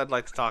incidentals I'd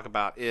like to talk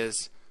about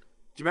is,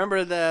 do you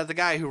remember the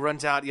guy who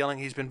runs out yelling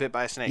he's been bit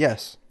by a snake?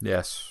 Yes.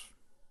 Yes.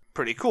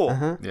 Pretty cool.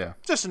 Uh-huh. Yeah.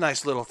 Just a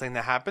nice little thing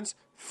that happens.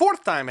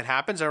 4th time it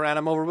happens, I ran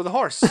him over with a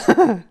horse.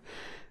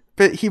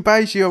 But he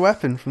buys you a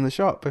weapon from the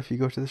shop if you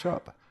go to the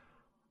shop.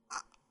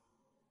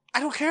 I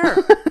don't care.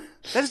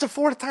 That is the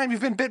 4th time you've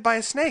been bit by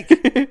a snake.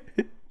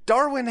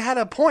 Darwin had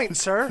a point,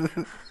 sir.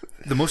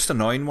 The most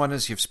annoying one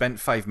is you've spent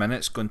 5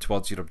 minutes going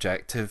towards your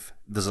objective.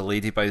 There's a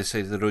lady by the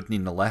side of the road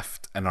needing a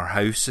lift, and her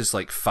house is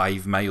like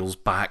 5 miles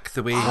back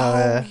the way.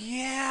 Oh,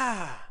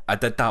 yeah. I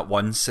did that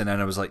once, and then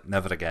I was like,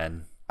 never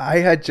again. I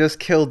had just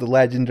killed the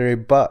legendary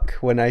buck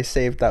when I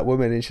saved that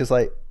woman, and she's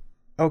like,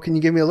 "Oh, can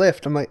you give me a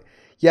lift?" I'm like,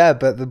 "Yeah,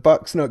 but the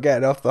buck's not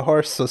getting off the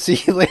horse, so see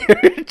you later."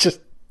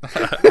 Just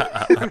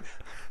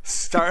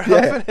Start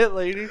huffing it,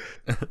 lady.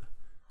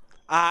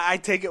 I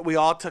take it we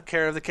all took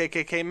care of the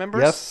KKK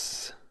members?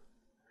 yes.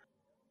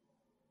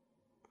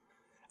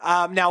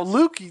 Now,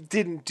 Luke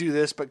didn't do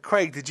this, but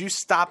Craig, did you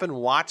stop and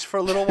watch for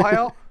a little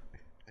while?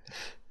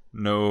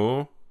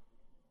 No.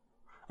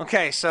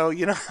 Okay, so,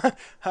 so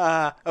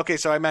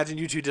I imagine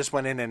you two just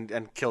went in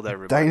and killed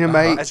everybody.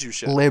 Dynamite As you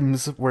should.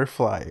 limbs were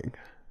flying.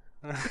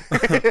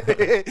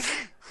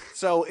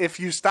 So if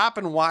you stop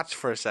and watch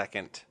for a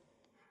second,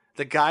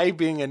 the guy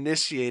being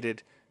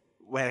initiated,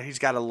 where he's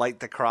got to light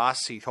the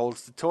cross, he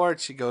holds the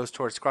torch, he goes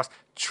towards the cross,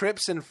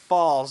 trips and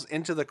falls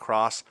into the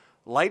cross,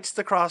 lights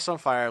the cross on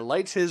fire,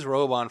 lights his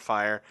robe on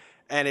fire,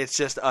 and it's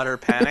just utter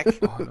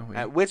panic.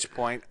 At which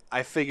point,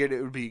 I figured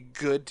it would be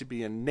good to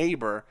be a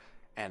neighbor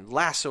and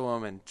lasso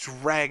him and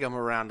drag him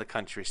around the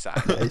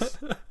countryside. Nice.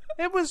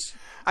 It was.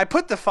 I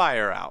put the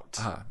fire out.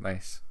 Ah,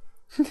 nice.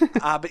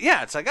 But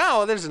yeah, it's like,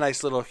 oh, there's a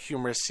nice little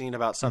humorous scene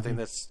about something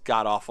that's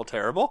god awful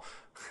terrible.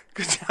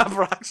 Good job,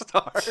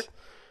 Rockstar.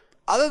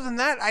 Other than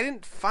that, I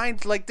didn't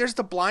find, like, there's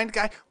the blind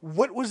guy.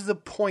 What was the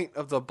point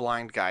of the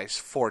blind guy's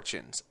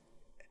fortunes?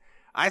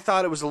 I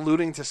thought it was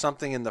alluding to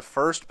something in the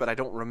first, but I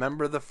don't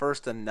remember the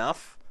first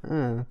enough.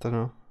 I don't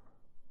know.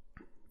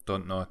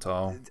 Don't know at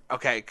all.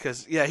 Okay,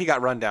 because, yeah, he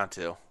got run down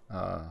too.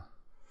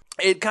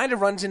 It kind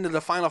of runs into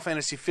the Final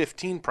Fantasy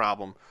 15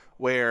 problem,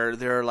 where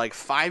there are like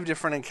 5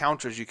 different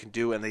encounters you can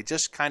do, and they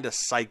just kind of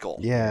cycle.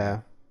 Yeah.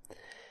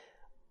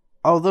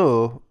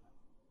 Although,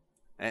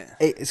 Eh.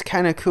 it's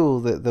kind of cool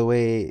that the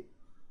way,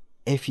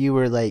 if you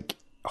were like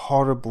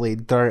horribly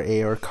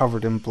dirty or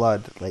covered in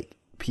blood, like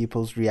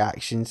people's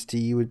reactions to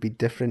you would be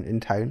different in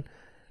town.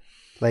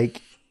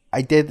 Like,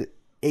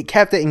 it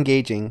kept it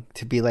engaging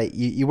to be like,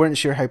 you weren't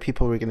sure how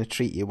people were going to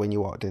treat you when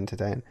you walked into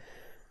town.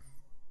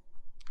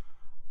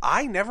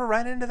 I never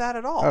ran into that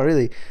at all. Oh,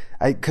 really?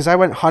 Because I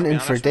went hunting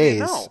honest for with you, days,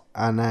 no.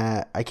 and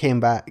I came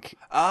back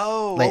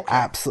Oh, like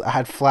okay. I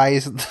had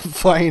flies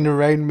flying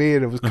around me,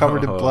 and it was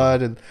covered in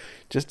blood and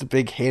just a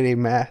big hairy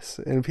mess.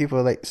 And people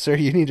were like, "Sir,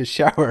 you need a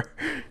shower."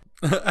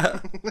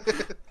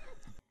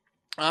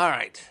 All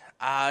right.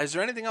 Is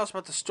there anything else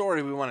about the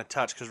story we want to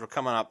touch? Because we're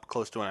coming up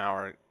close to an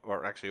hour,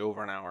 or actually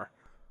over an hour.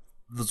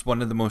 There's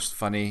one of the most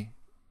funny,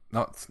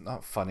 not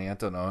funny, I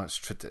don't know,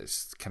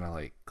 it's kind of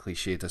like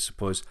cliched, I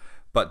suppose.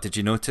 But did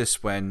you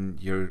notice when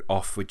you're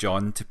off with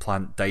John to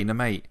plant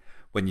dynamite,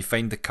 when you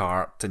find the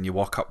cart and you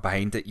walk up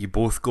behind it, you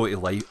both go to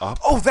light up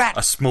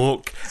a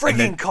smoke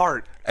Frigging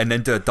cart. and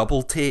then do a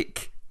double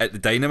take at the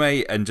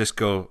dynamite and just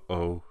go,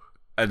 oh,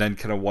 and then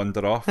kind of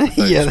wander off without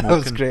Yeah, that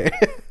was smoking. great.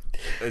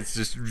 It's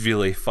just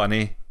really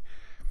funny.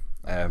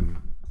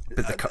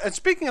 But the And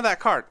speaking of that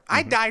cart,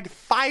 I died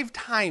 5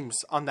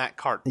 times on that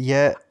cart.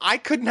 Yeah, I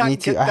could not Me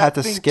too. get I that had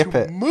to thing skip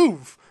to it.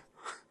 move.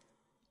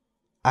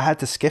 I had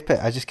to skip it.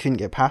 I just couldn't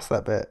get past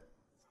that bit.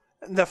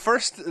 The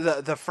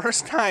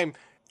first time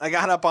I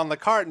got up on the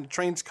cart and the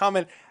train's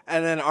coming,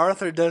 and then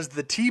Arthur does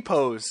the T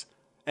pose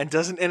and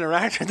doesn't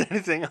interact with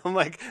anything. I'm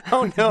like,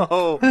 oh no,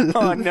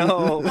 oh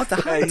no. What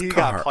the Yeah, hand he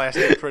cart? got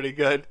plastic pretty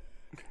good.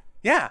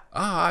 Yeah.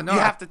 no, You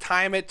have to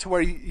time it to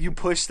where you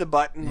push the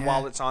button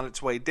while it's on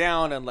its way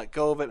down and let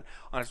go of it.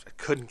 I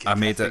couldn't get I that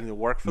made thing it to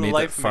work for the made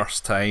life it of me.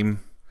 first time.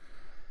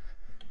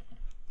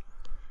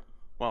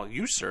 Well,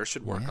 you, sir,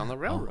 should work on the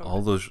railroad.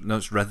 All those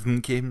it's rhythm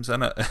games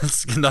in it.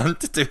 It's got nothing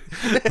to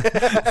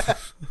do.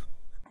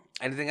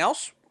 Anything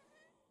else?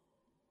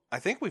 I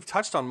think we've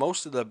touched on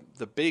most of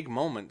the big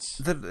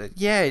moments.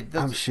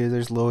 I'm sure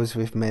there's loads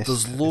we've missed.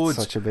 There's loads.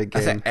 It's such a big I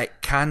game. think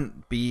it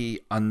can't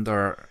be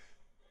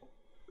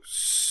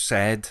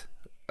said.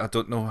 I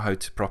don't know how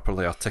to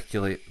properly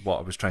articulate what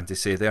I was trying to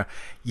say there.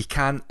 You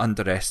can't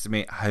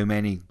underestimate how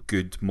many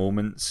good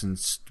moments and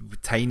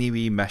tiny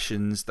wee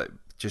missions that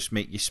just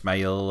make you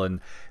smile and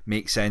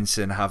make sense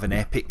and have an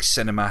epic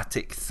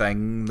cinematic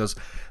thing. There's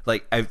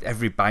like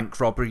every bank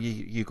robbery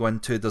you go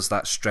into, there's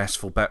that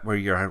stressful bit where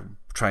you're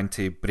trying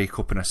to break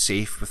open a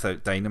safe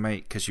without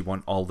dynamite because you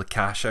want all the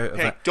cash out of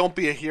Hey, it. don't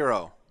be a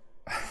hero.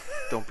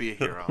 Don't be a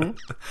hero.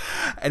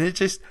 And it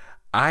just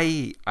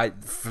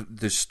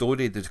the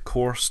story, the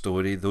core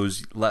story,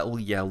 those little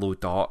yellow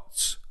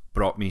dots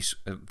brought me.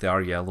 They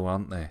are yellow,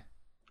 aren't they?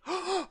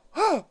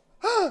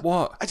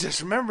 What? I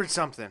just remembered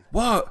something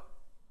What?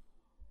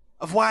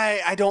 of why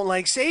I don't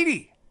like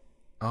Sadie.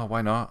 Oh,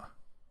 why not?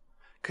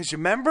 Because you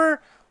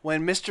remember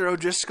when Mr.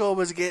 O'Driscoll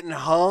was getting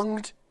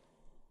hunged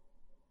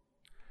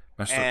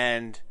Mr.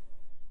 and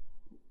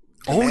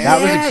Oh,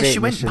 That was a yeah, great she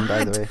went mission, by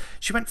the mad. way.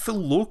 She went full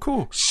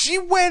loco. she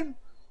went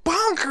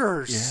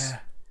bonkers. Yeah.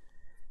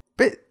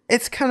 But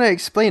it's kind of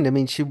explained. I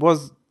mean, she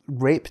was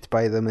raped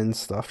by them and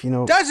stuff, you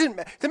know.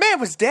 The man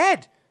was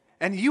dead,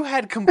 and you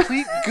had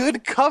complete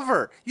good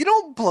cover. You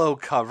don't blow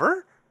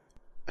cover.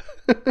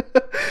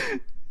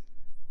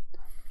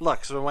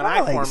 Look, so when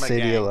I like form a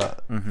Sadie gang, a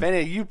lot. if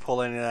any of you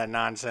pull into that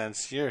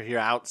nonsense, you're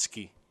out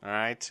ski. All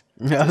right.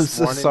 Yeah, I'm Just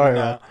so warning you sorry,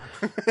 now.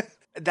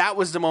 That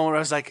was the moment where I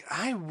was like,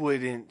 I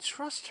wouldn't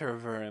trust her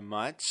very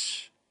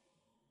much.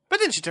 But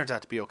then she turns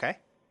out to be okay.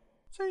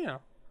 So, you know.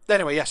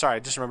 Anyway, yeah, sorry. I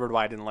just remembered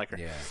why I didn't like her.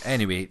 Yeah.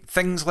 Anyway,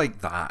 things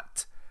like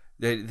that.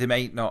 They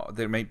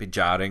might be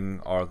jarring,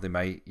 or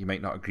you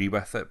might not agree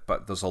with it,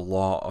 but there's a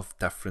lot of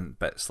different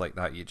bits like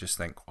that. You just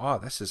think, oh,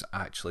 this is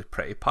actually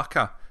pretty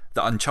pucker.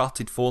 The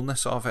Uncharted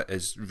fullness of it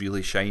is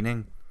really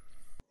shining.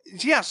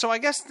 Yeah, so I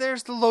guess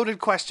there's the loaded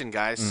question,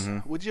 guys.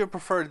 Would you have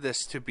preferred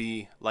this to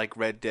be like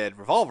Red Dead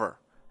Revolver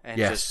and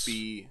just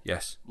be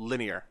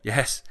linear?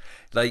 Yes.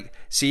 Like,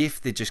 see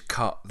if they just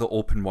cut the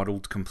open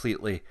world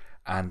completely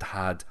and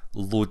had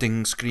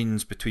loading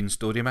screens between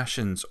story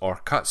missions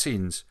or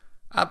cutscenes.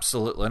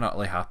 Absolutely not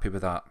really happy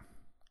with that.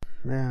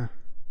 Yeah.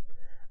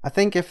 I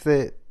think if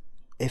the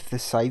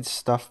side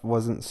stuff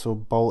wasn't so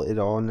bolted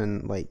on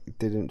and like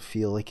didn't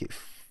feel like it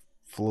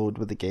flowed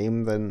with the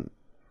game, then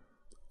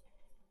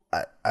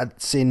I'd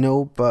say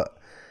no. But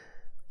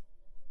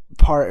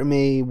part of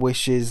me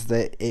wishes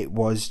that it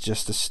was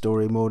just a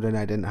story mode and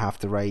I didn't have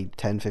to ride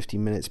 10-15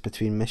 minutes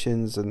between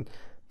missions,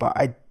 but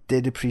I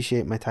did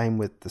appreciate my time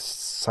with the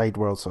side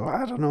world, so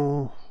I don't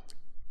know.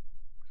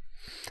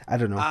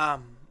 I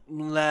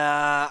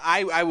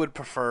would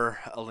prefer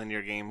a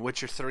linear game.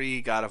 Witcher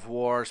 3, God of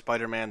War,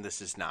 Spider-Man,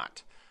 this is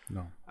not.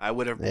 No. I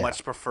would have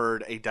much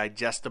preferred a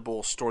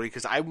digestible story,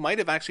 because I might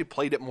have actually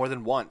played it more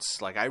than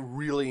once. Like, I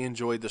really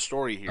enjoyed the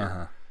story here.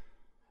 Uh-huh.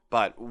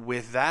 But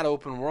with that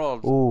open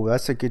world... Oh,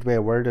 that's a good way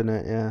of wording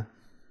it, yeah.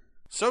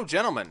 So,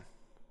 gentlemen,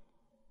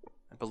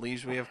 I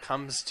believe we have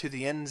come to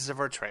the ends of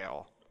our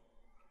trail.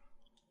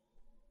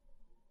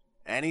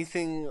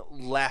 Anything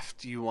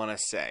left you want to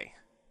say?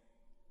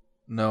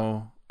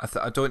 No,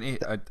 I don't.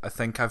 I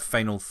think I've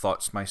final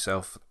thoughts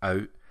myself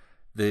out.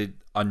 The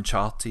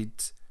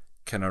Uncharted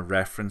kind of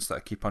reference that I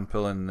keep on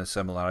pulling and the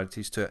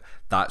similarities to it.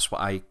 That's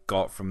what I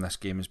got from this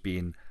game as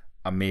being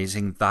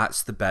amazing.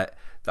 That's the bit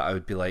that I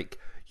would be like,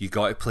 you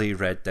got to play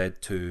Red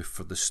Dead 2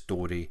 for the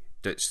story.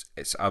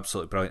 It's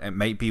absolutely brilliant. It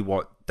might be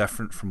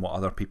different from what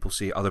other people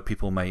say. Other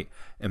people might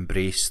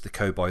embrace the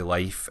cowboy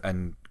life,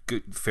 and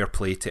fair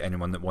play to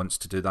anyone that wants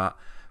to do that.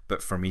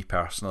 But for me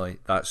personally,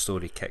 that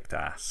story kicked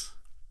ass.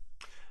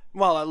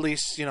 Well, at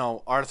least,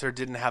 Arthur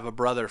didn't have a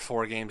brother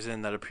 4 games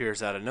in that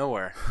appears out of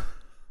nowhere.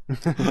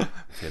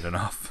 Fair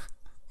enough.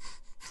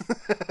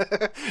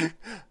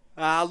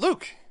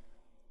 Luke.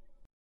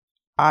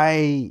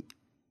 I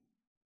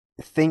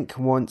think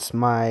once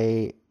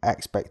my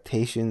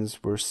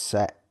expectations were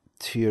set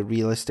to a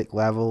realistic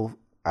level,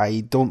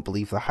 I don't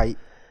believe the hype.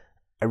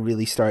 I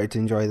really started to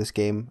enjoy this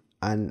game,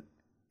 and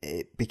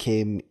it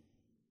became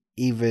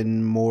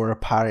even more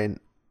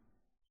apparent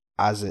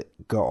as it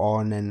got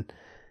on and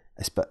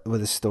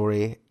with the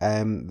story.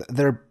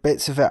 There are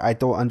bits of it I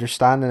don't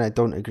understand and I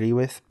don't agree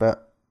with,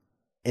 but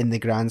in the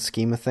grand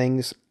scheme of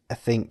things, I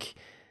think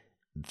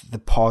the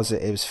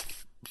positives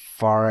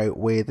far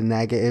outweigh the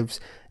negatives.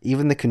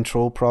 Even the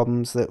control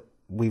problems that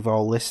we've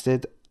all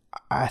listed,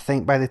 I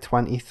think by the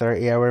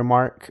 20-30 hour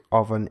mark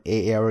of an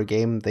 80-hour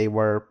game, they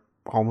were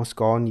almost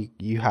gone.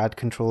 You had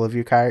control of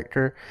your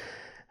character.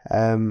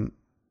 And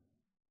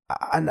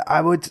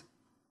I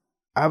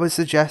would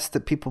suggest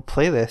that people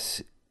play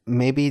this.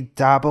 Maybe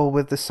dabble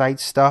with the side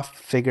stuff,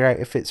 figure out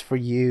if it's for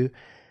you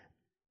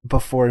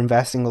before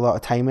investing a lot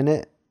of time in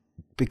it,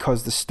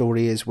 because the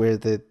story is where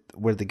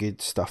the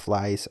good stuff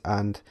lies,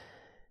 and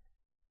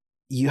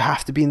you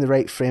have to be in the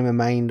right frame of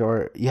mind,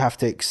 or you have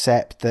to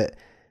accept that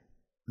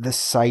the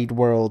side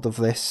world of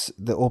this,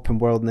 the open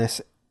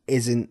worldness,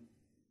 isn't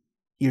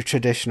your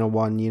traditional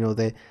one.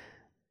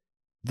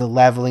 The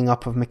leveling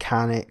up of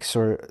mechanics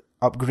or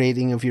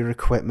upgrading of your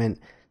equipment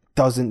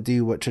doesn't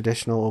do what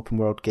traditional open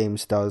world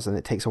games does, and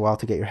it takes a while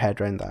to get your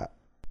head around that.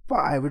 But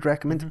I would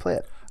recommend to play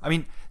it. I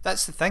mean,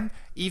 that's the thing.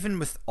 Even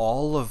with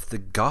all of the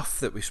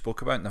guff that we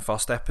spoke about in the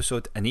first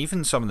episode, and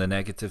even some of the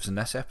negatives in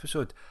this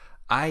episode,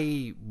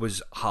 I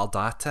was hard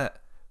at it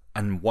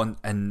and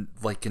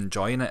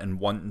enjoying it and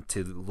wanting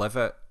to live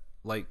it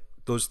like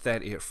those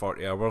 30 or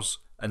 40 hours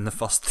in the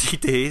first 3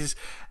 days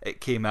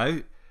it came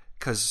out,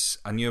 because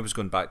I knew I was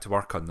going back to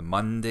work on the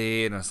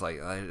Monday, and I was like,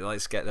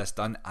 let's get this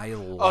done. I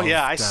loved it.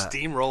 I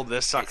steamrolled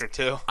this sucker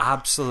too.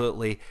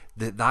 Absolutely.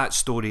 That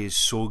story is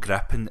so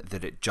gripping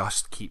that it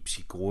just keeps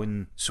you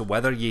going. So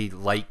whether you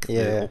like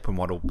the open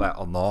world bit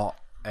or not,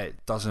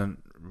 it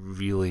doesn't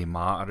really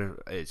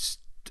matter. It's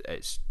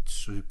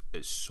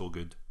so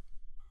good.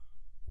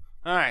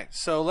 All right,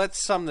 so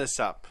let's sum this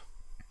up.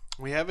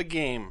 We have a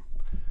game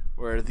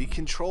where the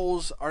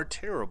controls are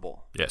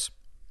terrible. Yes.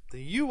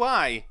 The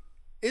UI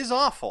is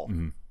awful.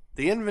 Mm-hmm.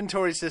 The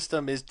inventory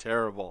system is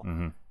terrible.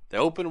 Mm-hmm. The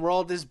open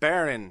world is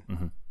barren.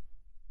 Mm-hmm.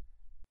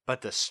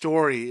 But the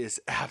story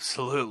is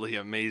absolutely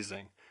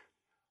amazing.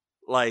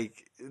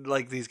 Like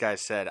these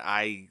guys said,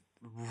 I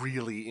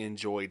really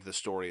enjoyed the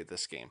story of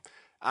this game.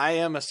 I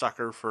am a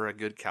sucker for a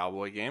good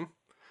cowboy game.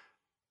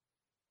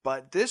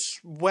 But this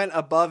went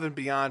above and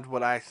beyond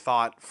what I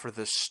thought for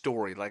the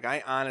story. Like,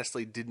 I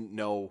honestly didn't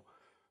know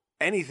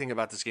anything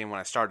about this game when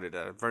I started.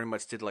 I very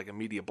much did like a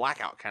media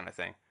blackout kind of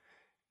thing.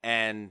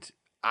 And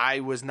I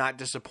was not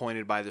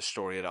disappointed by the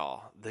story at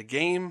all. The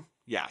game,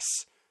 yes.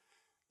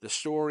 The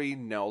story,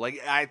 no.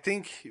 Like, I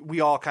think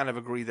we all kind of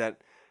agree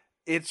that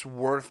it's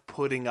worth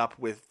putting up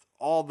with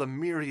all the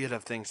myriad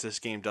of things this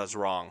game does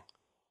wrong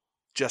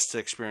just to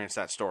experience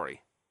that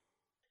story.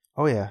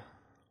 Oh, yeah.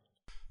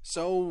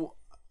 So,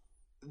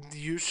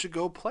 you should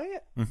go play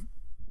it. Mm-hmm.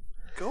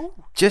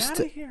 Go. Just get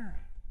out of here.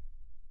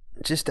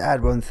 Just to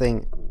add one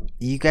thing,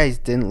 you guys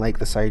didn't like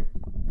the side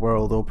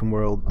world, open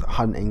world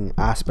hunting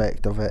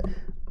aspect of it.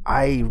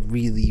 I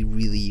really,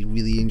 really,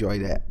 really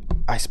enjoyed it.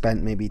 I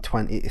spent maybe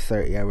 20 to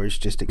 30 hours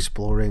just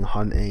exploring,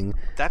 hunting.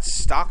 That's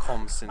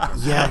Stockholm Syndrome.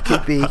 Yeah,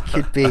 could be.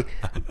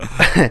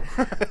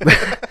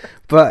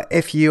 But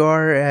if you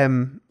are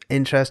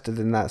interested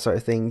in that sort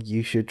of thing,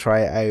 you should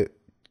try it out,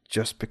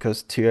 just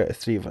because 2 out of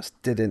 3 of us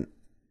didn't.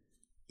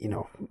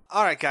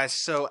 All right, guys.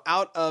 So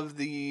out of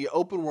the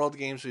open world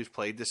games we've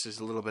played, this is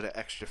a little bit of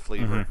extra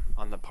flavor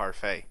on the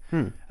parfait.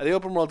 The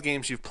open world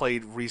games you've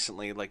played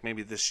recently, like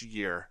maybe this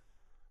year,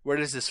 where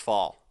does this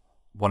fall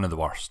One of the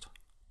worst.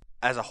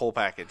 as a whole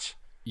package?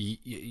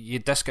 You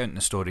discount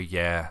the story,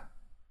 yeah.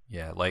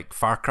 Like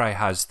Far Cry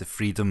has the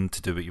freedom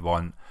to do what you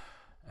want.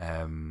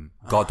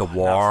 God of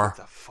War.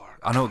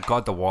 I know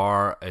God of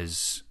War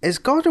is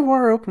God of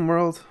War open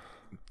world?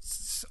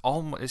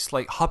 it's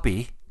like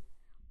hubby.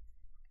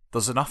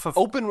 There's enough of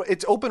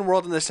It's open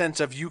world in the sense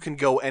of you can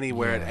go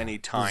anywhere at any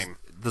time.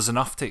 There's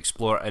enough to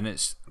explore, and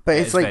it's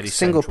like very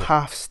single central.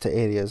 paths to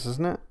areas,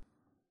 isn't it?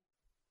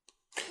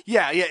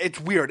 Yeah, it's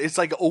weird. It's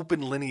like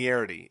open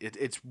linearity.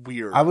 It's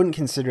weird. I wouldn't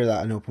consider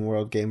that an open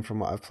world game from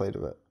what I've played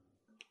of it.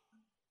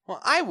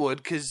 Well, I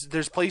would, because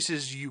there's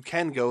places you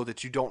can go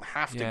that you don't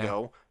have to Yeah.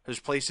 go. There's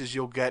places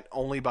you'll get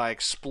only by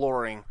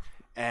exploring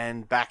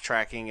and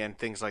backtracking and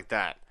things like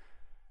that.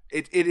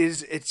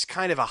 It's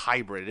kind of a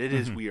hybrid. It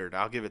is weird.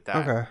 I'll give it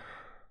that. Okay.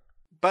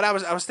 But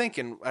I was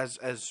thinking as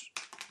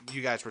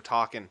you guys were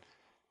talking,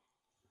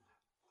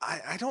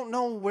 I don't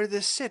know where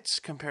this sits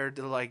compared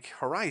to like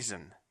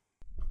Horizon.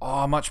 Oh,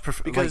 I much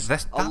prefer Because like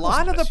this. a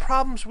lot of the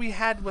problems we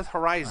had with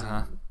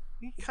Horizon,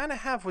 we kind of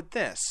have with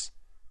this.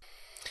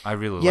 I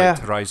really Yeah.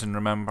 liked Horizon.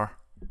 Remember?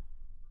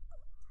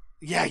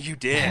 Yeah, you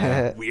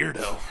did,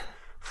 weirdo.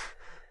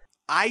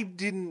 I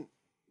didn't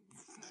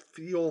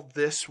feel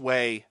this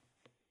way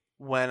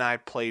when I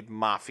played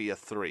Mafia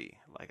 3.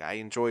 Like, I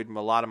enjoyed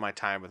a lot of my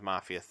time with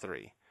Mafia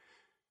 3.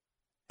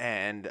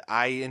 And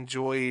I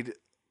enjoyed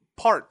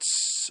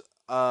parts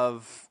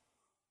of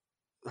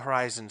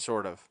Horizon,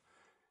 sort of.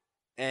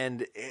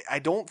 And I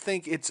don't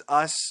think it's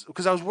us,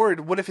 because I was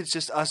worried, what if it's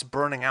just us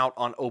burning out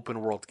on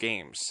open world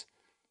games?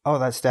 Oh,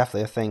 that's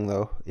definitely a thing,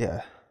 though.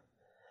 Yeah.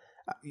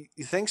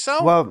 You think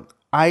so? Well,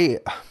 I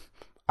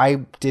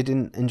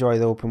didn't enjoy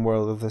the open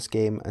world of this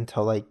game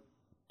until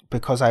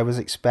because I was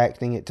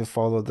expecting it to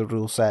follow the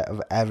rule set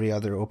of every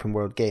other open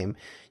world game.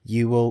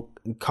 You will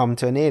come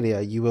to an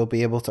area, you will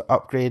be able to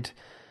upgrade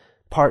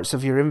parts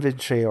of your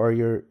inventory or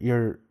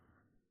your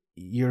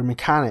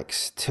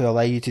mechanics to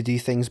allow you to do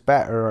things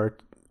better or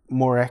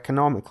more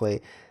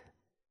economically.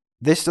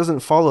 This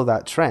doesn't follow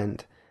that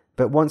trend,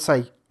 but once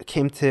I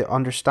came to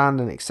understand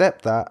and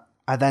accept that,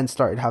 I then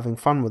started having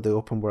fun with the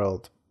open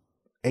world.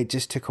 It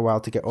just took a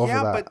while to get over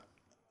that. But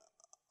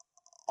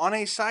on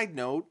a side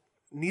note,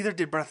 neither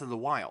did Breath of the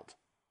Wild.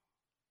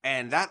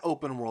 And that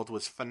open world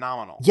was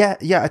phenomenal. Yeah,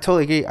 I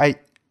totally agree.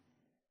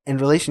 In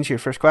relation to your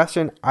first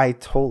question, I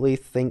totally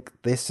think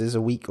this is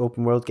a weak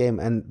open world game,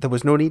 and there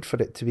was no need for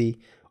it to be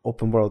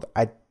open world.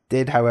 I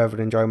did,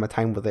 however, enjoy my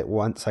time with it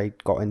once I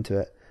got into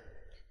it.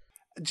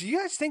 Do you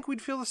guys think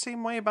we'd feel the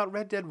same way about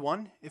Red Dead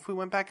 1 if we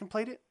went back and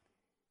played it?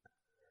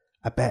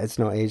 I bet it's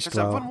not aged Because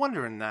I've well. been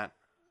wondering that.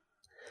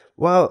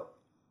 Well,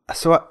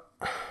 so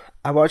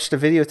I watched a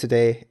video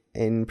today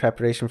in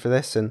preparation for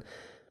this, and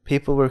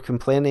people were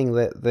complaining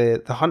that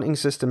the hunting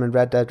system in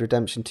Red Dead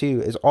Redemption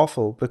 2 is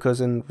awful, because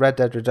in Red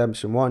Dead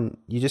Redemption 1,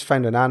 you just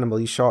found an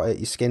animal, you shot it,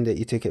 you skinned it,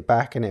 you took it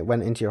back, and it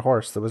went into your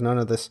horse. There was none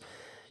of this,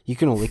 you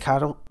can only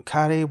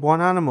carry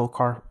one animal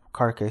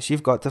carcass.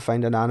 You've got to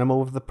find an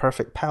animal with the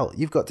perfect pelt.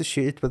 You've got to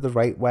shoot it with the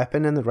right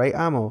weapon and the right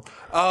ammo.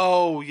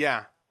 Oh,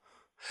 yeah.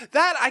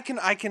 That I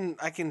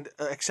can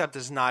accept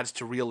as nods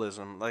to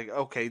realism. Like,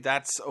 okay,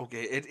 that's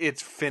okay.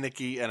 It's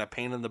finicky and a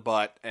pain in the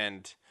butt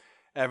and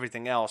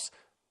everything else.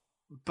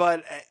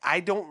 But I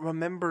don't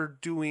remember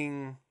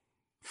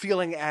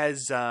feeling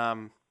as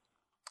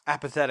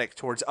apathetic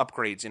towards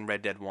upgrades in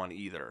Red Dead 1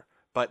 either.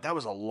 But that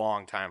was a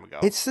long time ago.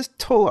 It's this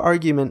total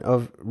argument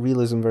of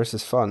realism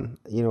versus fun.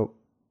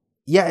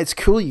 Yeah, it's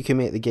cool you can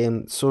make the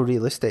game so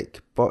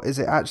realistic, but is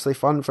it actually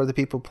fun for the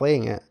people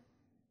playing it?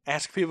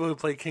 Ask people who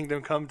play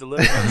Kingdom Come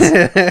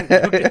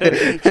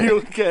Deliverance.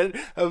 You'll get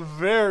a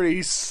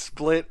very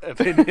split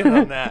opinion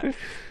on that.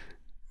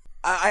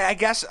 I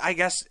guess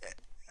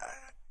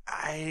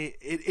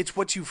it's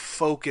what you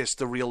focus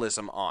the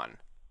realism on,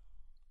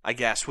 I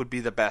guess, would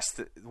be the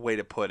best way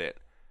to put it.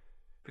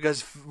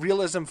 Because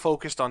realism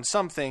focused on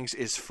some things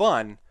is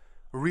fun,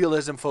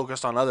 realism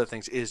focused on other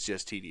things is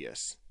just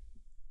tedious.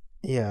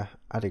 Yeah,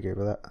 I'd agree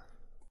with that.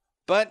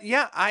 But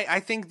yeah, I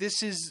think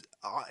this is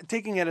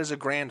taking it as a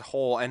grand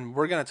whole, and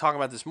we're going to talk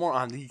about this more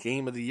on the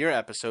Game of the Year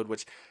episode,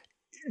 which,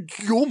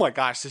 oh my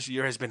gosh, this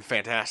year has been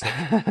fantastic.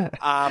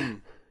 I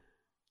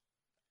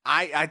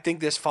think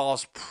this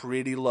falls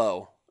pretty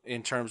low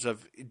in terms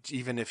of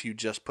even if you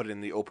just put it in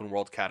the open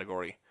world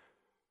category.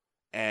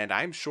 And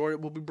I'm sure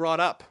it will be brought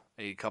up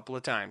a couple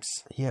of times.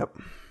 Yep.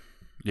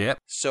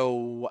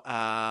 So,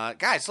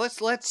 guys,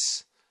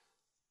 let's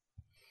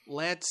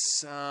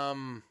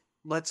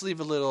leave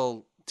a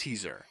little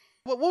teaser.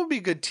 What would be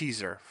a good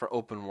teaser for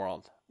open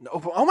world?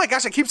 Oh my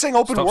gosh, I keep saying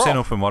open world. Stop saying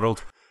open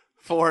world.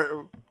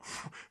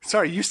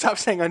 Sorry, you stop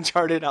saying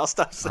Uncharted. I'll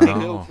stop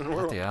saying open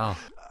world. Bloody hell.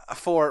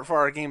 For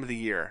our Game of the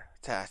Year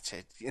to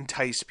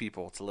entice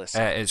people to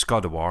listen. It's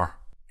God of War.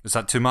 Is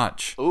that too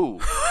much? Ooh.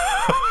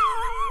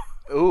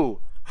 Ooh.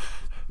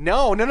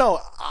 No.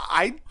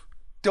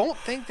 don't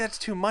think that's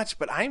too much,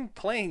 but I'm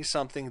playing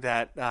something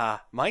that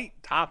might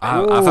top it.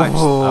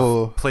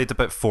 I've played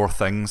about 4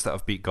 things that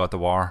have beat God of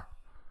War.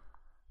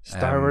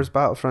 Star Wars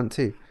Battlefront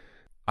 2.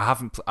 I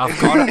haven't. I've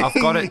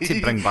got it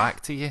to bring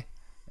back to you.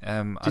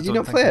 Did you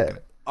not play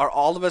it? Are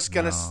all of us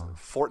gonna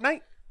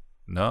Fortnite?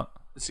 No.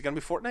 Is it gonna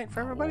be Fortnite for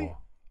everybody?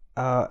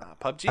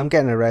 PUBG. I'm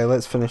getting it right.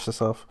 Let's finish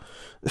this off.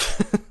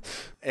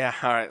 Yeah.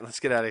 All right. Let's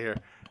get out of here.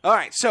 All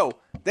right. So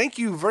thank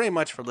you very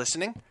much for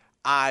listening.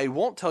 I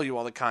won't tell you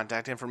all the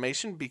contact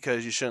information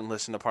because you shouldn't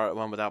listen to part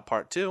 1 without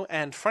part 2.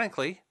 And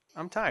frankly,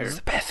 I'm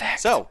tired.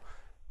 So,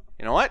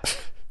 you know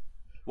what?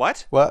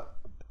 What?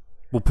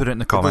 We'll put it in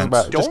the comments.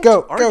 Don't Just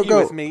go. argue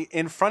with me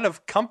in front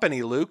of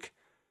company, Luke.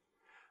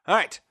 All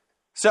right.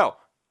 So,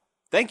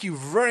 thank you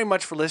very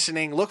much for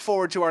listening. Look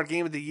forward to our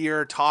Game of the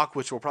Year talk,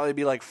 which will probably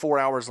be like 4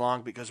 hours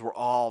long because we're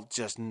all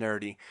just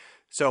nerdy.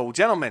 So,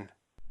 gentlemen,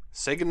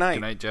 say goodnight.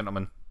 Good night,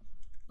 gentlemen.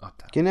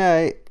 Good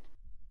night.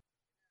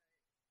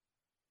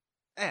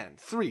 And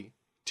 3,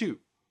 2,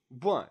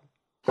 1.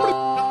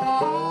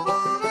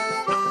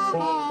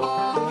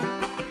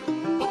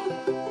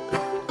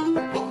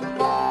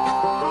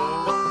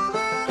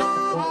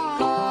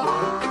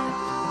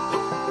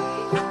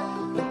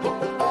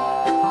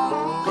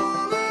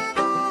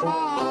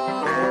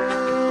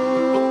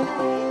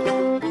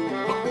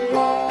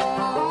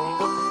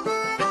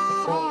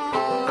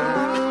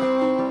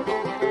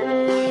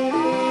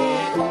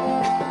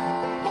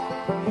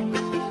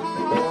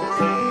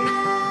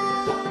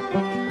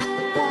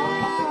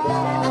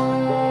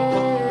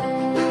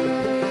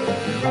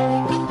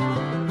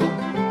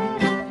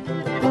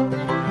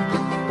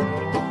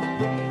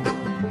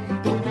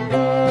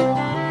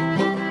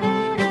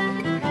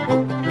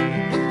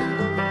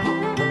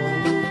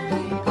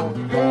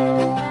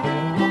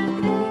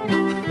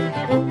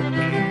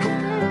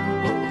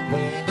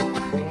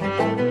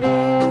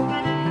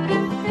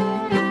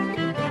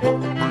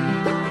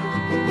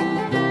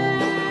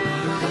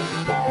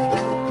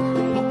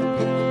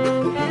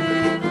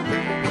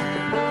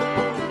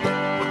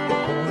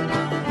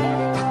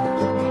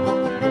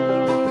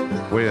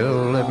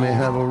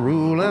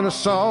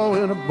 Saw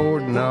and a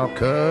board and I'll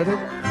cut it.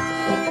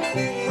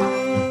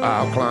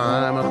 I'll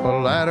climb up a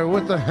ladder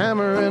with a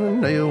hammer and a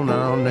nail and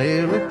I'll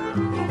nail it.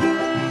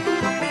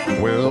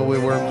 Well, we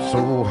worked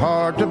so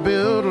hard to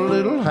build a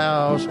little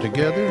house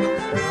together.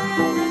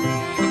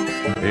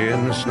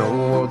 In the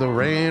snow or the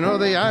rain or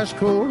the ice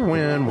cold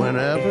wind,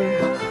 whenever.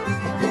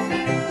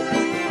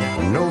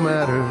 No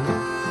matter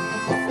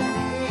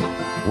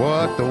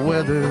what the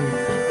weather,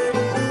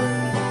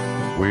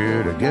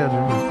 we're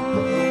together.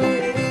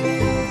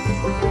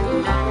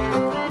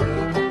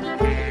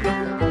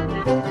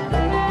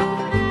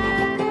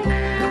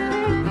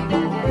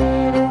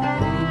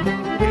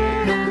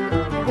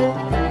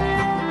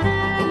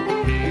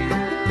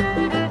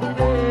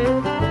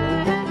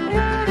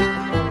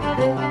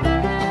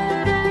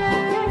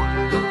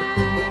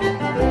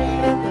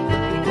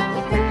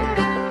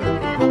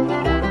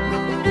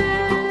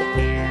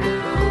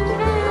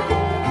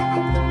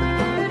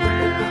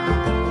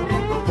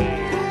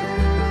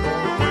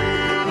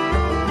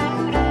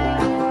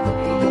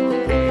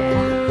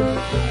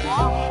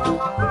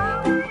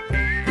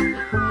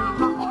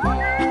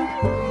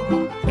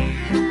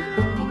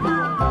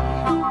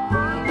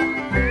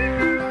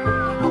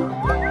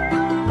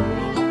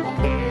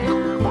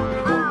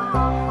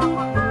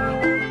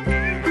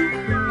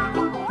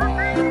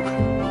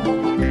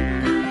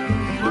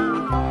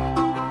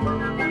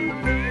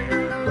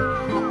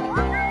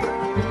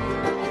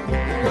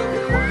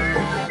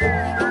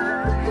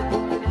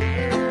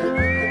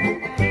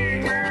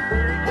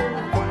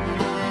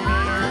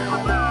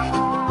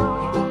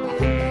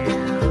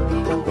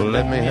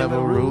 Let me have a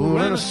rule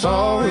and a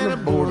saw and a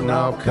board and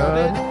I'll cut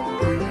it.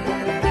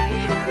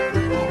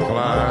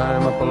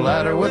 Climb up a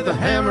ladder with a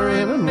hammer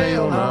and a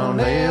nail and I'll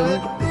nail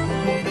it.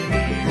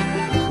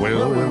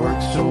 Well, we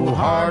worked so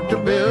hard to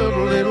build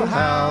a little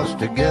house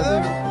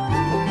together.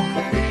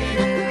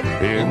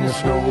 In the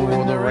snow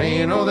or the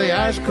rain or the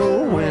ice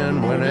cold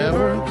wind,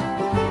 whenever.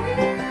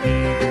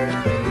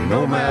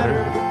 No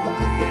matter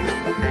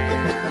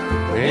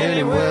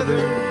any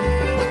weather,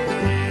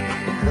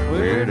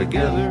 we're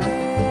together.